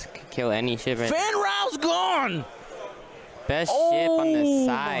 4 hits could kill any ship. Fenrau's gone! Best ship on the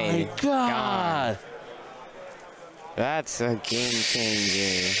side. Oh my God. Gone. That's a game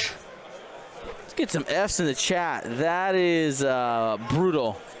changer. Let's get some F's in the chat. That is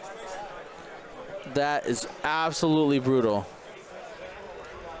brutal. That is absolutely brutal.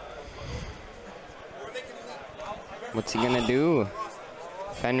 What's he gonna do?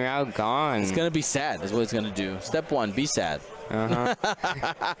 Fenrau gone. It's gonna be sad is what it's gonna do. Step 1, be sad.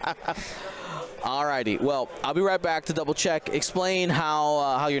 Alrighty, well, I'll be right back to double check. Explain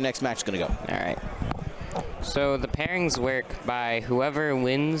how your next match is gonna go. All right. So the pairings work by whoever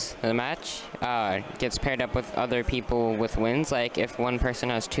wins the match gets paired up with other people with wins. Like if one person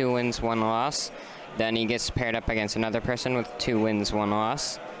has 2 wins, 1 loss, then he gets paired up against another person with 2 wins, 1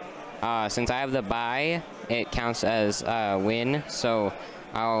 loss. Since I have the bye, it counts as a win. So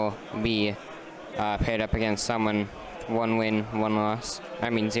I'll be paired up against someone 1 win, 1 loss. I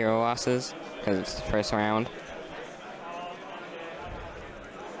mean 0 losses because it's the first round.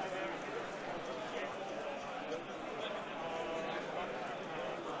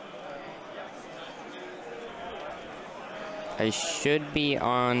 I should be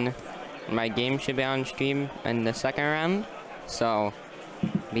on, my game should be on stream in the second round, so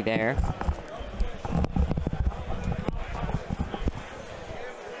be there.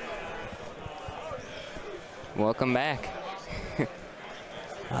 Welcome back.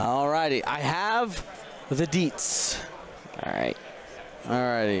 Alrighty, I have the deets. All right.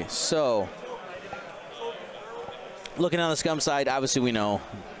 Alrighty, so looking on the scum side, obviously we know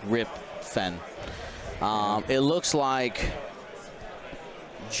Rip Fen. It looks like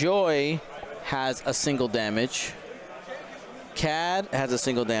Joy has a single damage. Cad has a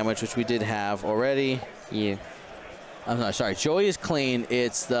single damage, which we did have already. Yeah. I'm not sorry. Joy is clean.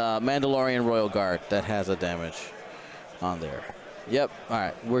 It's the Mandalorian Royal Guard that has a damage on there. Yep. All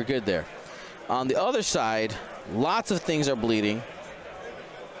right. We're good there. On the other side, lots of things are bleeding.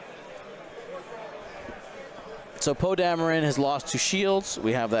 So Poe Dameron has lost 2 shields.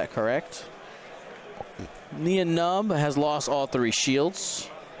 We have that correct. Nia Nub has lost all 3 shields.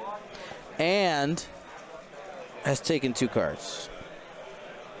 And has taken 2 cards.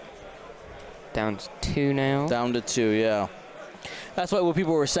 Down to 2 now. Down to 2, yeah. That's why what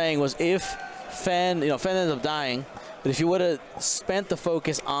people were saying was if Fen ends up dying, but if you would have spent the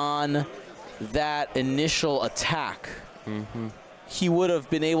focus on that initial attack, he would have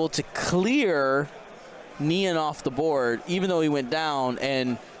been able to clear Nian off the board, even though he went down,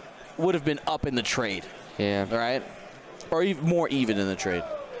 and would have been up in the trade. Yeah. All right? Or even more even in the trade.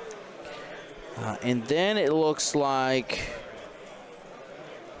 And then it looks like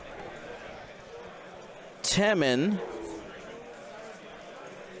Temin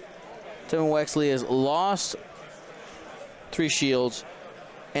Wexley has lost 3 shields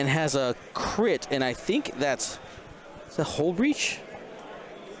and has a crit, and I think that's a hull breach.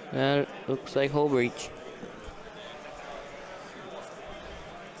 That looks like hull breach.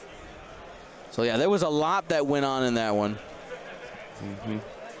 So yeah, there was a lot that went on in that one.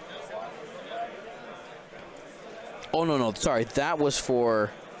 Oh no, sorry, that was for.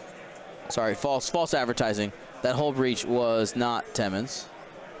 Sorry, false advertising. That hull breach was not Temin's.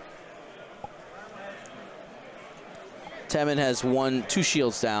 Temin has 2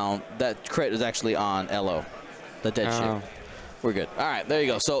 shields down. That crit is actually on Elo, the dead ship. We're good. All right, there you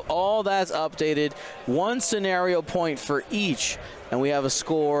go. So all that's updated. 1 scenario point for each, and we have a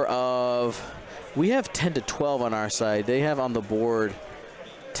score of. We have 10 to 12 on our side. They have on the board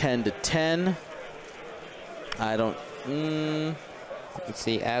 10 to 10. I don't. Let's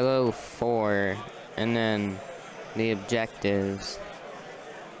see, Elo 4, and then the objectives.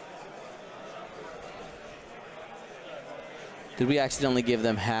 Did we accidentally give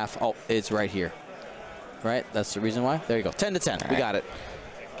them half? Oh, it's right here. Right? That's the reason why? There you go. 10 to 10. We got it.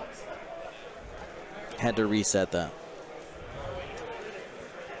 Had to reset that.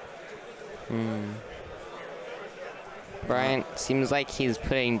 Bryant seems like he's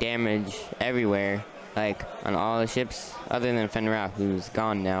putting damage everywhere. like on all the ships other than Fenrir, who's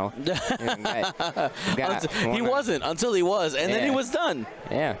gone now. He wasn't until he was, and then he was done.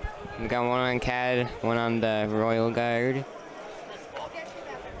 Yeah, we got one on CAD, one on the Royal Guard.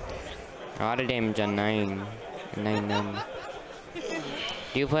 A lot of damage on 9.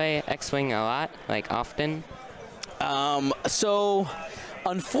 Do you play X-Wing a lot, like often? So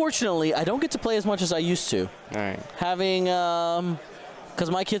unfortunately, I don't get to play as much as I used to. All right. Having,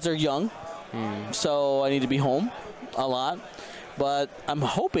 because my kids are young, so I need to be home a lot. But I'm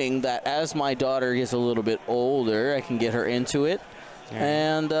hoping that as my daughter gets a little bit older, I can get her into it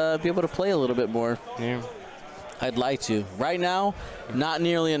and be able to play a little bit more. Yeah. I'd like to. Right now, not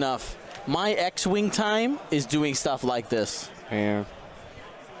nearly enough. My X-Wing time is doing stuff like this. Yeah.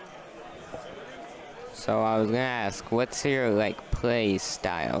 So I was gonna ask, what's your like play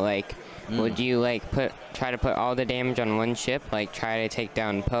style? Like, would you like try to put all the damage on one ship, like try to take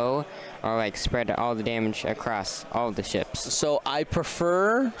down Poe, or like spread all the damage across all the ships? So I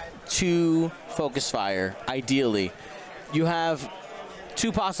prefer to focus fire. Ideally, you have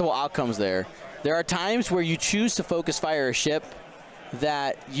two possible outcomes there. There are times where you choose to focus fire a ship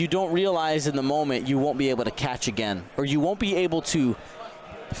that you don't realize in the moment you won't be able to catch again, or you won't be able to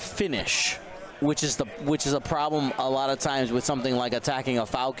finish, which is a problem a lot of times with something like attacking a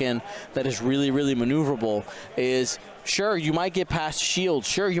Falcon that is really, really maneuverable. Is sure, you might get past shields,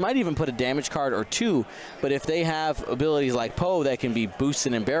 sure, you might even put a damage card or two, but if they have abilities like Poe that can be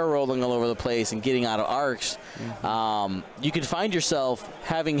boosting and barrel rolling all over the place and getting out of arcs, you could find yourself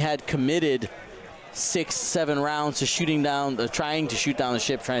having had committed 6-7 rounds to shooting down, trying to shoot down the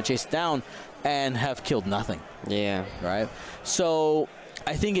ship, trying to chase it down, and have killed nothing. Yeah. Right? So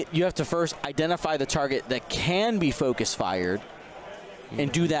I think you have to first identify the target that can be focus fired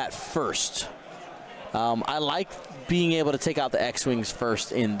and do that first. I like being able to take out the X-Wings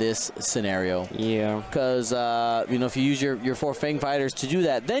first in this scenario. Yeah. Because, you know, if you use your 4 Fang fighters to do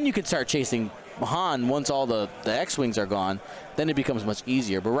that, then you can start chasing Han once all the X-Wings are gone. Then it becomes much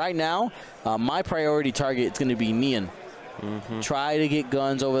easier. But right now, my priority target is going to be Nian. Try to get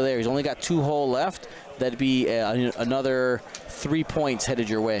guns over there. He's only got 2 hull left. That'd be another 3 points headed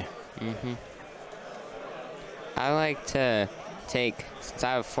your way. I like to take, since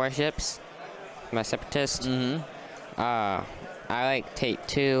I have 4 ships, my Separatist, I like take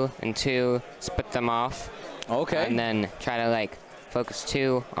 2 and 2, split them off. Okay. And then try to like focus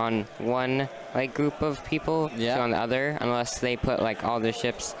 2 on one like group of people, 2 on the other, unless they put like all the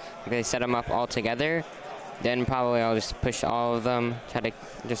ships, if they set them up all together, then probably I'll just push all of them, try to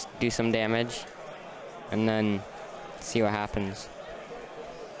just do some damage, and then see what happens.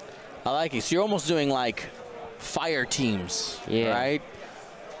 I like it. So you're almost doing like fire teams, right?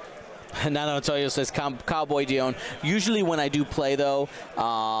 And Nano Antonio says Cowboy Dion. Usually when I do play, though,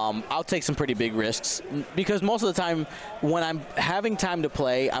 I'll take some pretty big risks, because most of the time when I'm having time to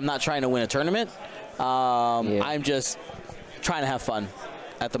play, I'm not trying to win a tournament. I'm just trying to have fun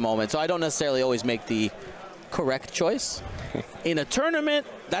at the moment. So I don't necessarily always make the correct choice. In a tournament,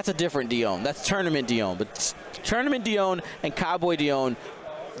 that's a different Dion. That's tournament Dion. But tournament Dion and Cowboy Dion,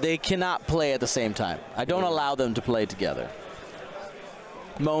 they cannot play at the same time. I don't allow them to play together.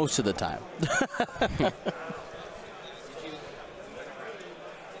 Most of the time.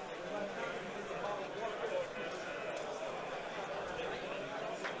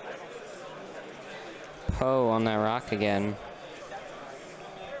 Poe on that rock again.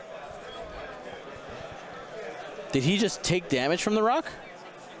 Did he just take damage from the rock?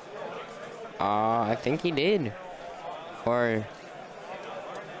 I think he did. Or...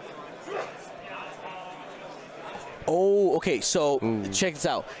 Oh, okay, so check this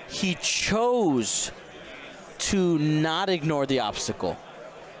out. He chose to not ignore the obstacle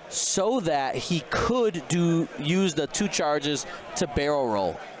so that he could use the 2 charges to barrel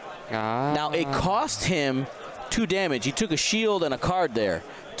roll. Now, it cost him 2 damage. He took a shield and a card there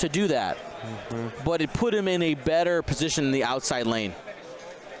to do that, but it put him in a better position in the outside lane.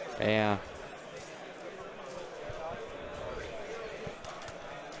 Yeah.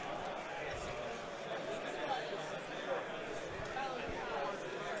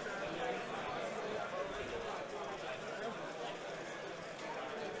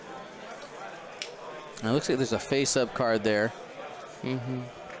 Now, it looks like there's a face-up card there.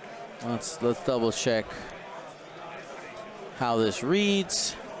 Let's double check how this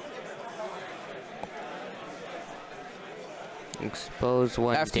reads. Expose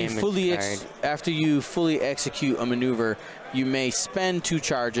 1 after you fully execute a maneuver, you may spend 2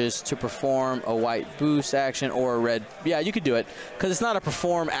 charges to perform a white boost action or a red. Yeah, you could do it, because it's not a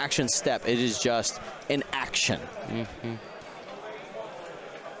perform action step. It is just an action.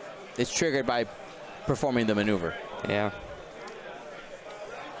 It's triggered by performing the maneuver. Yeah.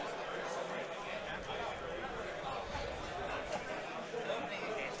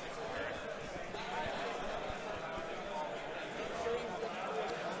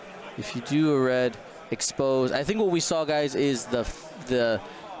 If you do a red expose, I think what we saw, guys, is the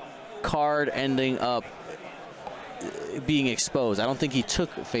card ending up being exposed. I don't think he took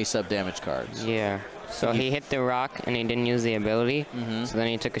face-up damage cards. Yeah. So he hit the rock and he didn't use the ability. So then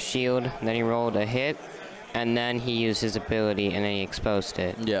he took a shield, then he rolled a hit, and then he used his ability and then he exposed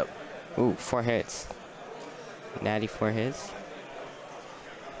it. Yep. Ooh, 4 hits. Natty 4 hits.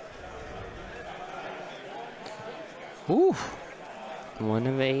 Ooh. 1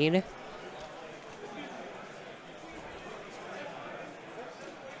 evade.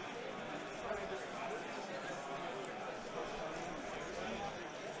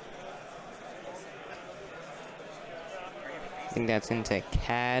 I think that's into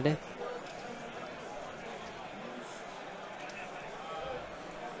CAD.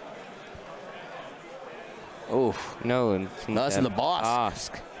 Oh. No, That's in the boss.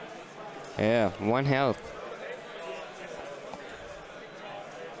 Bosk. Yeah, 1 health.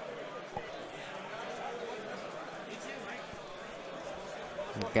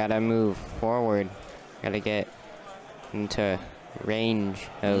 Gotta move forward. Gotta get into range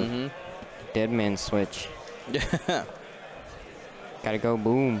of Dead Man Switch. Yeah. Gotta go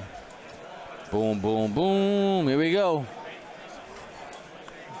boom. Boom, boom, boom. Here we go.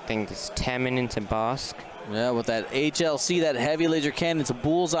 I think it's Temin into Bosk. Yeah, with that HLC, that heavy laser cannon, it's a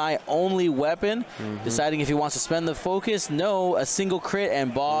bullseye only weapon. Deciding if he wants to spend the focus. No, a single crit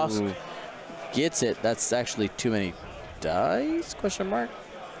and Bosk gets it. That's actually too many dice, question mark?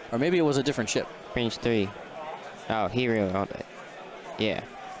 Or maybe it was a different ship. Range 3. Oh, he really rolled it. Yeah.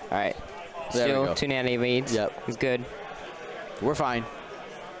 All right. There we Still go. 2 natty evades. Yep. He's good. We're fine.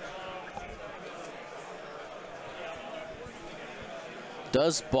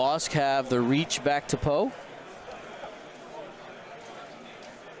 Does Bosk have the reach back to Poe?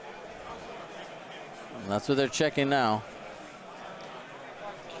 That's what they're checking now.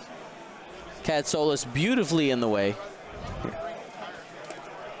 Cad Solus beautifully in the way.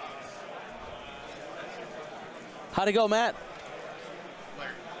 How'd it go, Matt?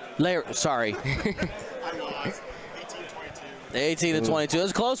 Layer, sorry. I lost 18-22. 18 to 22. It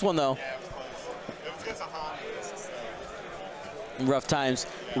was a close one, though. Yeah, it was close. It was against a Honda. Rough times.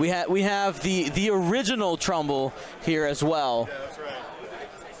 We have the original Trumbull here as well. Yeah, that's right.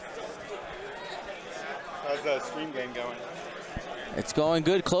 How's the stream game going? It's going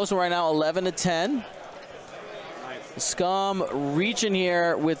good. Close one right now, 11 to 10. Nice. Scum reaching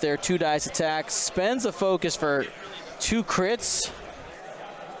here with their 2 dice attack. Spends the focus for 2 crits.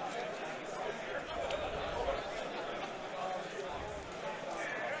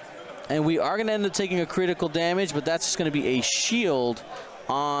 And we are going to end up taking a critical damage, but that's just going to be a shield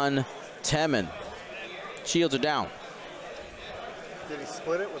on Temin. Shields are down. Did he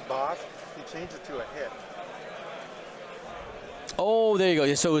split it with Boss? He changed it to a hit. Oh, there you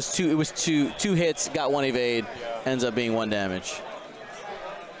go. So it was two hits, got 1 evade, Yeah. ends up being 1 damage. Did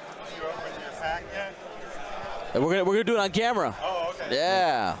you open your pack yet? And we're gonna do it on camera. Oh, okay.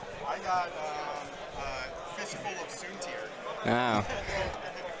 Yeah. I got a fistful of Soontier. Wow.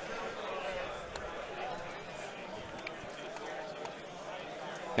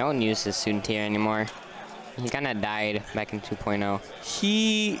 No one uses Soontier anymore. He kind of died back in 2.0.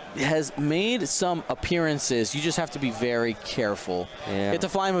 He has made some appearances. You just have to be very careful. Yeah. You have to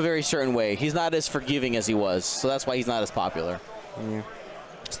fly him a very certain way. He's not as forgiving as he was, so that's why he's not as popular. Yeah.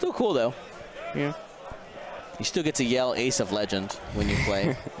 Still cool, though. Yeah. You still get to yell Ace of Legend when you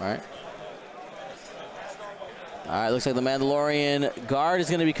play, all right? All right, looks like the Mandalorian guard is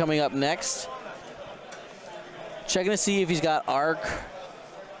going to be coming up next. Checking to see if he's got arc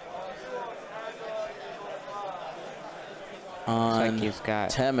on Looks like he's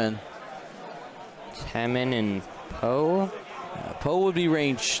got Temin. Temin and Poe. Poe would be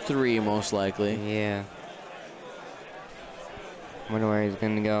range 3 most likely. Yeah. Wonder where he's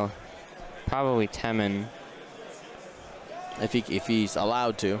gonna go. Probably Temin. If he's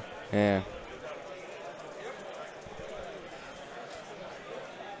allowed to. Yeah.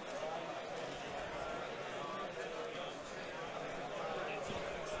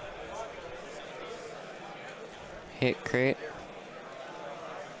 Hit crit.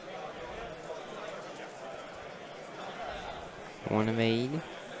 One evade.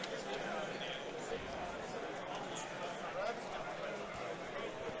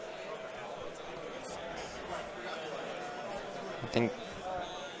 I think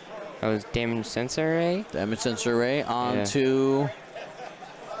that was damage sensor array. Damage sensor array onto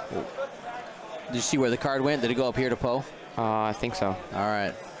Did you see where the card went? Did it go up here to Poe? I think so. All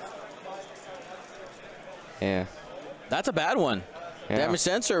right. Yeah. That's a bad one. Yeah. Damage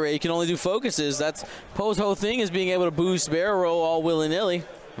sensor array, you can only do focuses. That's Poe's whole thing is being able to boost barrel roll all willy-nilly.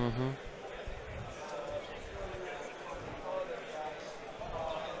 Mm-hmm.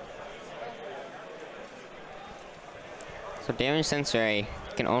 So damage sensor array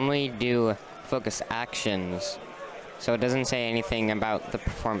can only do focus actions. So it doesn't say anything about the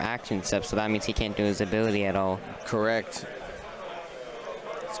perform action steps, so that means he can't do his ability at all. Correct.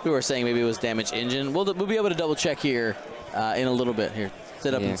 So we were saying maybe it was damage engine. We'll be able to double check here in a little bit. Here,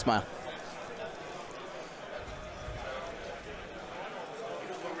 sit up and smile.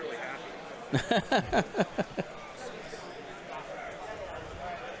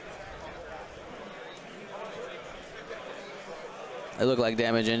 It looked like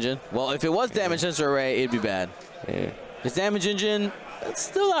damage engine. Well, if it was damage sensor array, it'd be bad. Yeah. It's damage engine. It's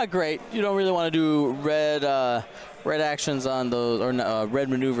still not great. You don't really want to do red actions on those, or red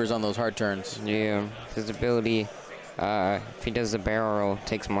maneuvers on those hard turns. Yeah. His ability, if he does the barrel roll,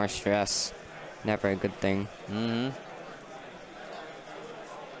 takes more stress. Never a good thing. Mm-hmm.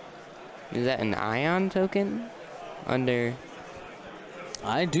 Is that an ion token? Under.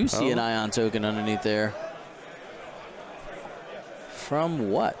 I do see an ion token underneath there.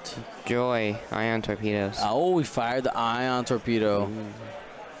 From what? Joy, ion torpedoes. Oh, we fired the ion torpedo.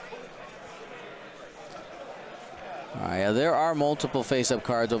 All right, yeah, there are multiple face-up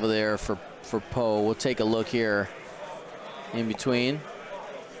cards over there for Poe. We'll take a look here in between.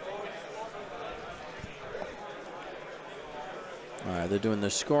 All right, they're doing their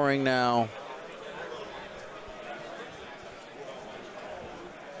scoring now.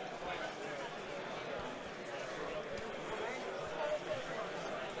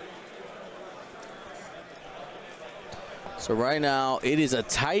 So right now, it is a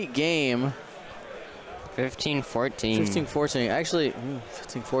tight game. 15-14. 15-14. Actually,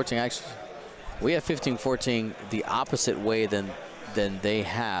 15-14. Actually, we have 15-14 the opposite way than they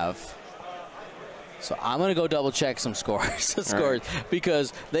have. So I'm going to go double check some scores, Right.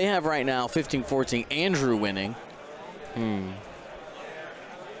 because they have right now 15-14 Andrew winning.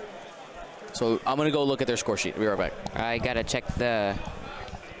 So I'm going to go look at their score sheet. We'll be right back. I got to check the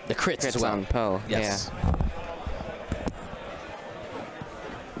crits as crits well. on Poe. Yes. Yeah.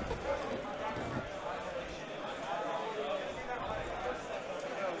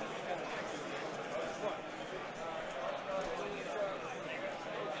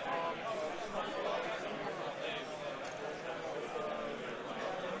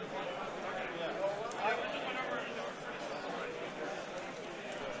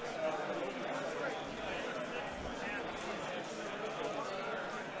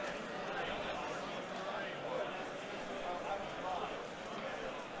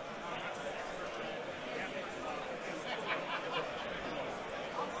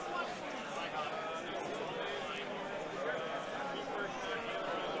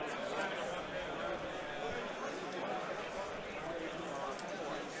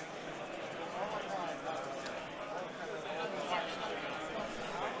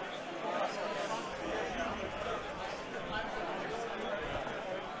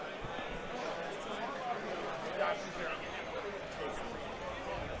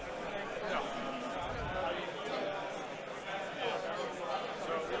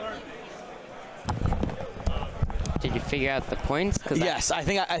 Did you figure out the points? Yes, I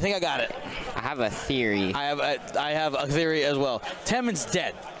think I got it. I have a theory. I have a theory as well. Temin's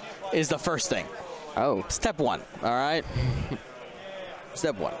dead is the first thing. Oh. Step one. All right.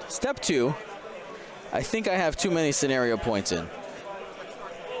 Step one. Step two. I think I have too many scenario points in.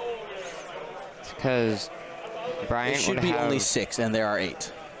 Because Bryant It should would be have only 6, and there are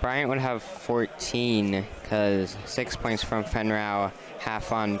 8. Bryant would have 14 because 6 points from Fenrau,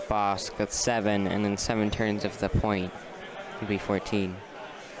 half on Bosk, that's 7, and then 7 turns of the point would be 14.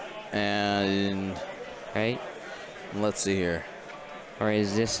 And right? Let's see here. Or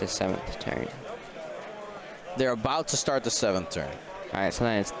is this the 7th turn? They're about to start the 7th turn. All right, so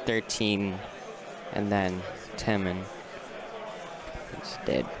then it's 13, and then Temin is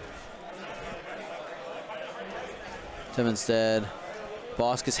dead. Temin's dead.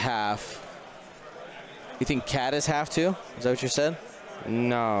 Bosk is half. You think Cat is half too? Is that what you said?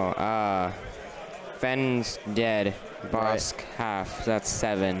 No, Fen's dead. Bosk half, so that's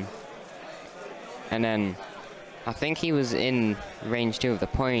 7. And then I think he was in range 2 of the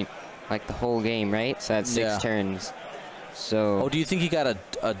point like the whole game, right? So that's 6 turns. So. Oh, do you think he got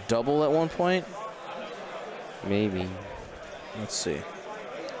a double at one point? Maybe. Let's see.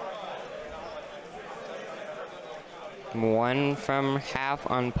 1 from half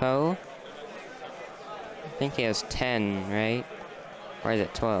on Poe. think he has 10, right? Or is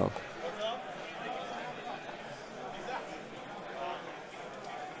it 12?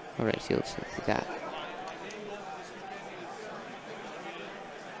 What did I see? Let's see what we got.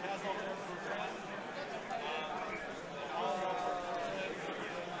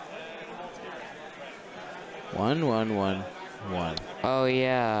 One. Oh,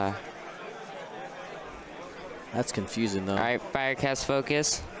 yeah. That's confusing, though. All right, Firecast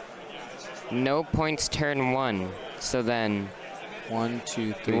focus. No points turn 1. So then 1,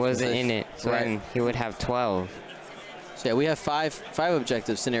 2, 3. he wasn't in it. So right. then he would have 12. So yeah, we have five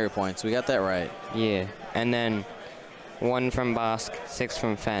objective scenario points. We got that right. Yeah. And then 1 from Bosk, 6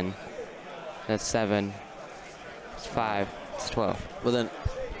 from Fen. That's 7. It's 5. It's 12. Well then,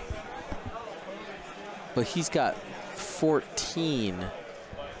 but he's got 14.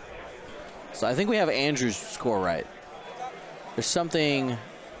 So I think we have Andrew's score right. There's some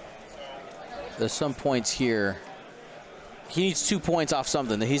points here. He needs 2 points off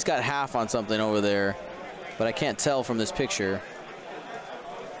something. He's got half on something over there, but I can't tell from this picture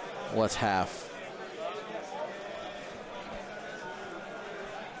what's half.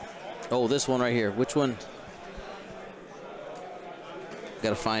 Oh, this one right here. Which one? Got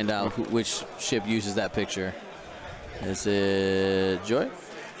to find out which ship uses that picture. Is it Joy?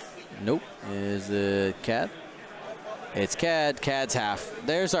 Nope. Is it Cad? It's Cad. Cad's half.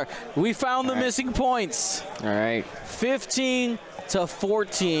 There's our. We found the missing points. All right. 15 to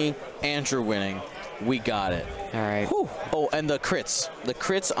 14. Andrew winning. We got it. All right. Whew. Oh, and the crits. The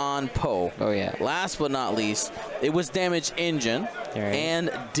crits on Poe. Oh, yeah. Last but not least, it was damaged engine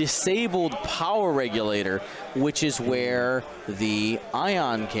and disabled power regulator, which is where the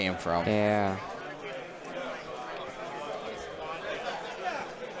ion came from. Yeah.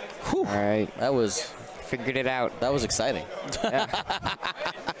 Whew. All right. That was. Figured it out. That was exciting. Yeah.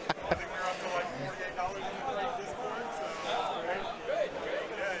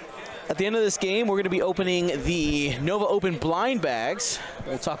 At the end of this game, we're going to be opening the Nova Open blind bags.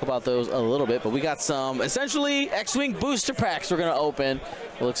 We'll talk about those a little bit, but we got some essentially X-Wing booster packs we're going to open.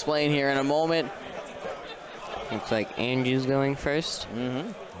 We'll explain here in a moment. Looks like Andrew's going first.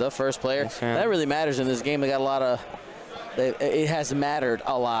 The first player. Yes, that really matters in this game. They got a lot of. It has mattered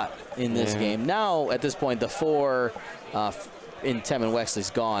a lot in this game. Now, at this point, the 4 in Tem and Wexley's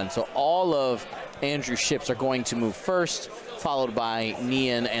gone, so all of Andrew's ships are going to move first, followed by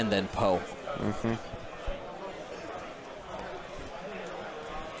Nian and then Poe.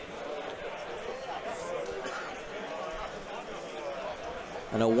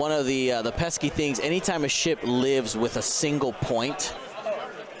 I know one of the pesky things, anytime a ship lives with a single point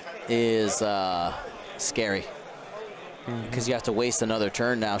is scary. Because you have to waste another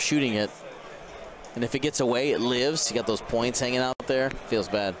turn now shooting it. And if it gets away, it lives. You got those points hanging out there. Feels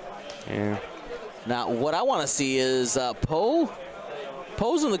bad. Yeah. Now, what I want to see is Poe.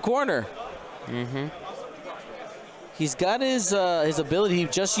 Poe's in the corner. He's got his ability. He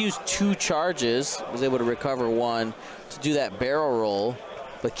just used 2 charges. Was able to recover 1 to do that barrel roll.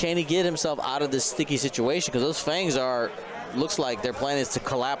 But can he get himself out of this sticky situation? Because those fangs are, looks like their plan is to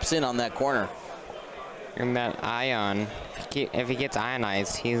collapse in on that corner. And that ion, if he gets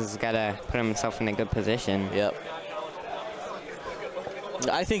ionized, he's got to put himself in a good position. Yep.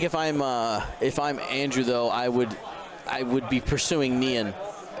 I think if I'm Andrew though, I would be pursuing Nian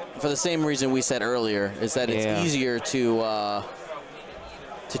for the same reason we said earlier, is that it's easier to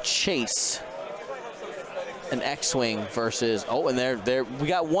chase an X-Wing versus and there we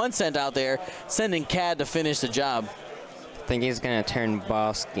got 1 sent out there, sending Cad to finish the job. I think he's gonna turn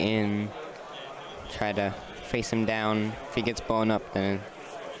Bosk in. Try to face him down. If he gets blown up, then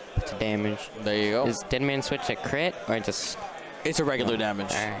it's damage. There you go. Is Deadman switch a crit or just? It's a regular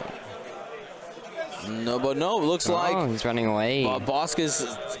damage. All right. No, but no. It looks like he's running away. Bosk is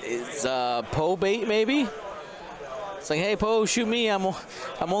Poe bait maybe. It's like, hey Poe, shoot me. I'm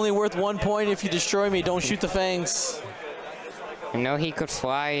only worth 1 point if you destroy me. Don't shoot the fangs. You know he could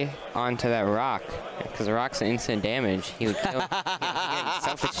fly onto that rock, because the rock's an instant damage. He would kill.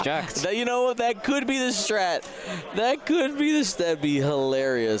 Self-destruct. You know what? That could be the strat. That could be the. That'd be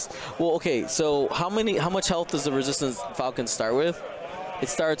hilarious. Well, okay. So how much health does the Resistance Falcon start with? It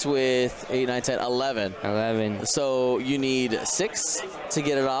starts with 8, 9, 10, 11. 11. So you need 6 to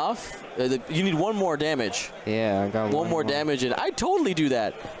get it off. You need 1 more damage. Yeah, I got one more damage, and I'd totally do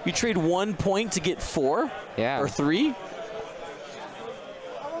that. You trade 1 point to get 4. Yeah. Or 3.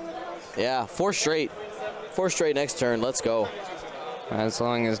 Yeah, 4 straight. 4 straight next turn. Let's go. As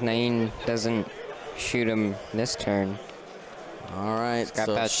long as Nain doesn't shoot him this turn. All right. Got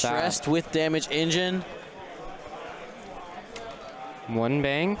so that stressed shot. with damage engine. 1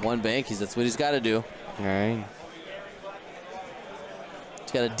 bank. 1 bank. That's what he's got to do. All right.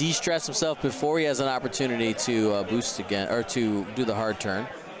 He's got to de-stress himself before he has an opportunity to boost again, or to do the hard turn.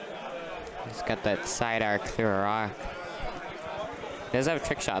 He's got that side arc through a rock. He does have a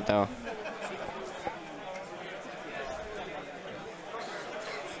trick shot, though.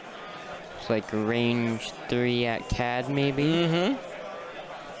 It's like range 3 at CAD, maybe? Mm-hmm.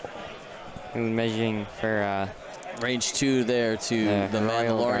 Measuring for range 2 there to the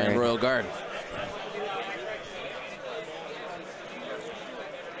Mandalorian Royal Guard.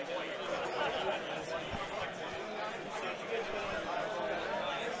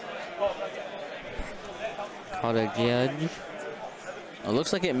 Called a judge. It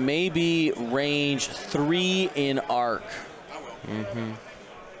looks like it may be range 3 in arc. Mm-hmm.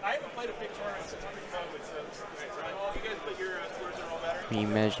 Me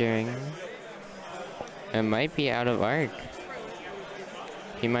measuring. It might be out of arc.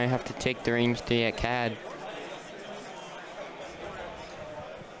 He might have to take the range 3 at CAD.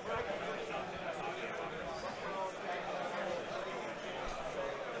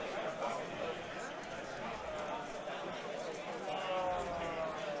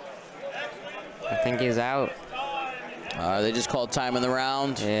 I think he's out. They just called time in the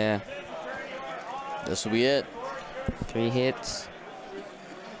round. Yeah. This will be it. 3 hits.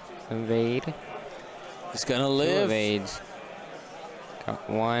 Evade. He's gonna 2 live. evades. Got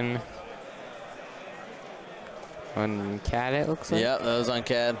 1. On CAD, it looks like. Yeah, that was on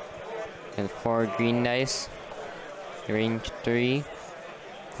CAD. And 4 green dice. Range 3.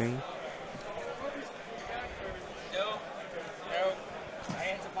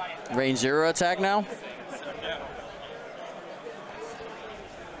 Range 0 attack now.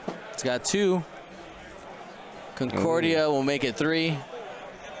 It's got 2. Concordia will make it 3.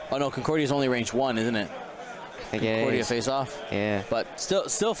 Oh no, Concordia's only range 1, isn't it? Concordia face off. Yeah. But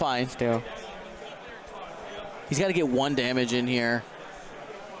still fine. Still. He's got to get 1 damage in here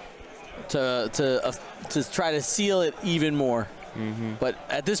to try to seal it even more. Mm-hmm. But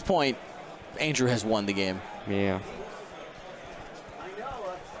at this point, Andrew has won the game. Yeah.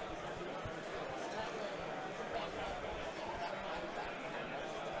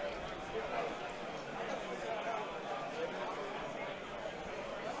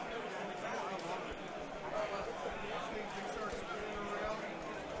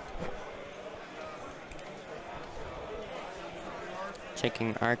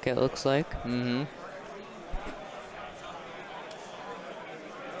 Checking arc, it looks like. Mm-hmm.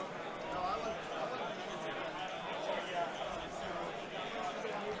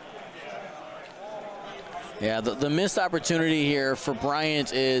 Yeah, the missed opportunity here for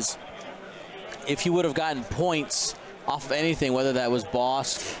Bryant is if he would have gotten points off of anything, whether that was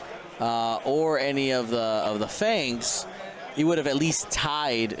Boss or any of the Fangs, he would have at least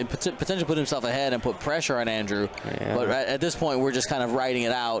tied and potentially put himself ahead and put pressure on Andrew. Yeah. But at this point, we're just kind of riding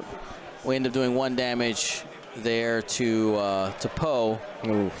it out. We end up doing 1 damage there to Poe.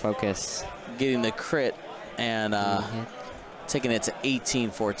 Ooh, focus. Getting the crit and taking it to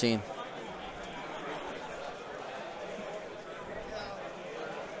 18-14.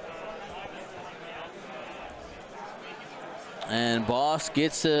 And Boss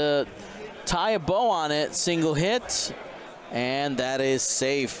gets to tie a bow on it, single hit, and that is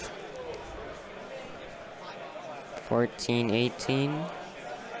safe. 14-18.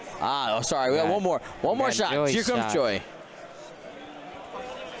 Oh, sorry, we got one more. One more shot. Joy's Here comes shot. Joy.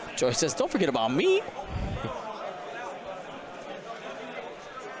 Joy says, don't forget about me.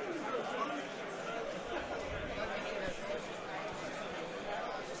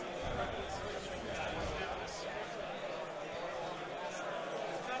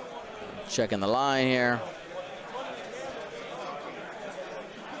 Checking the line here.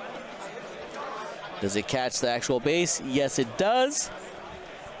 Does it catch the actual base? Yes, it does.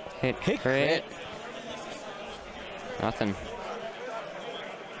 Hit crit. Nothing.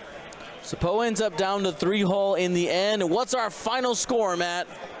 So Poe ends up down to 3-hull in the end. What's our final score, Matt?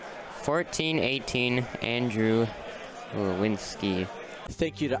 14-18, Andrew Lewinski.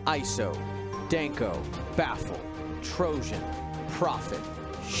 Thank you to ISO, Danko, Baffle, Trojan, Prophet,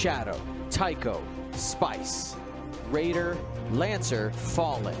 Shadow, Tycho, Spice, Raider, Lancer,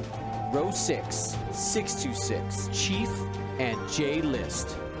 Fallen, Row 6, 626, Chief, and J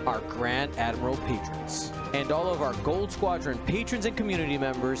List, our Grand Admiral patrons. And all of our Gold Squadron patrons and community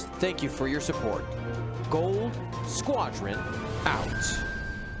members, thank you for your support. Gold Squadron out.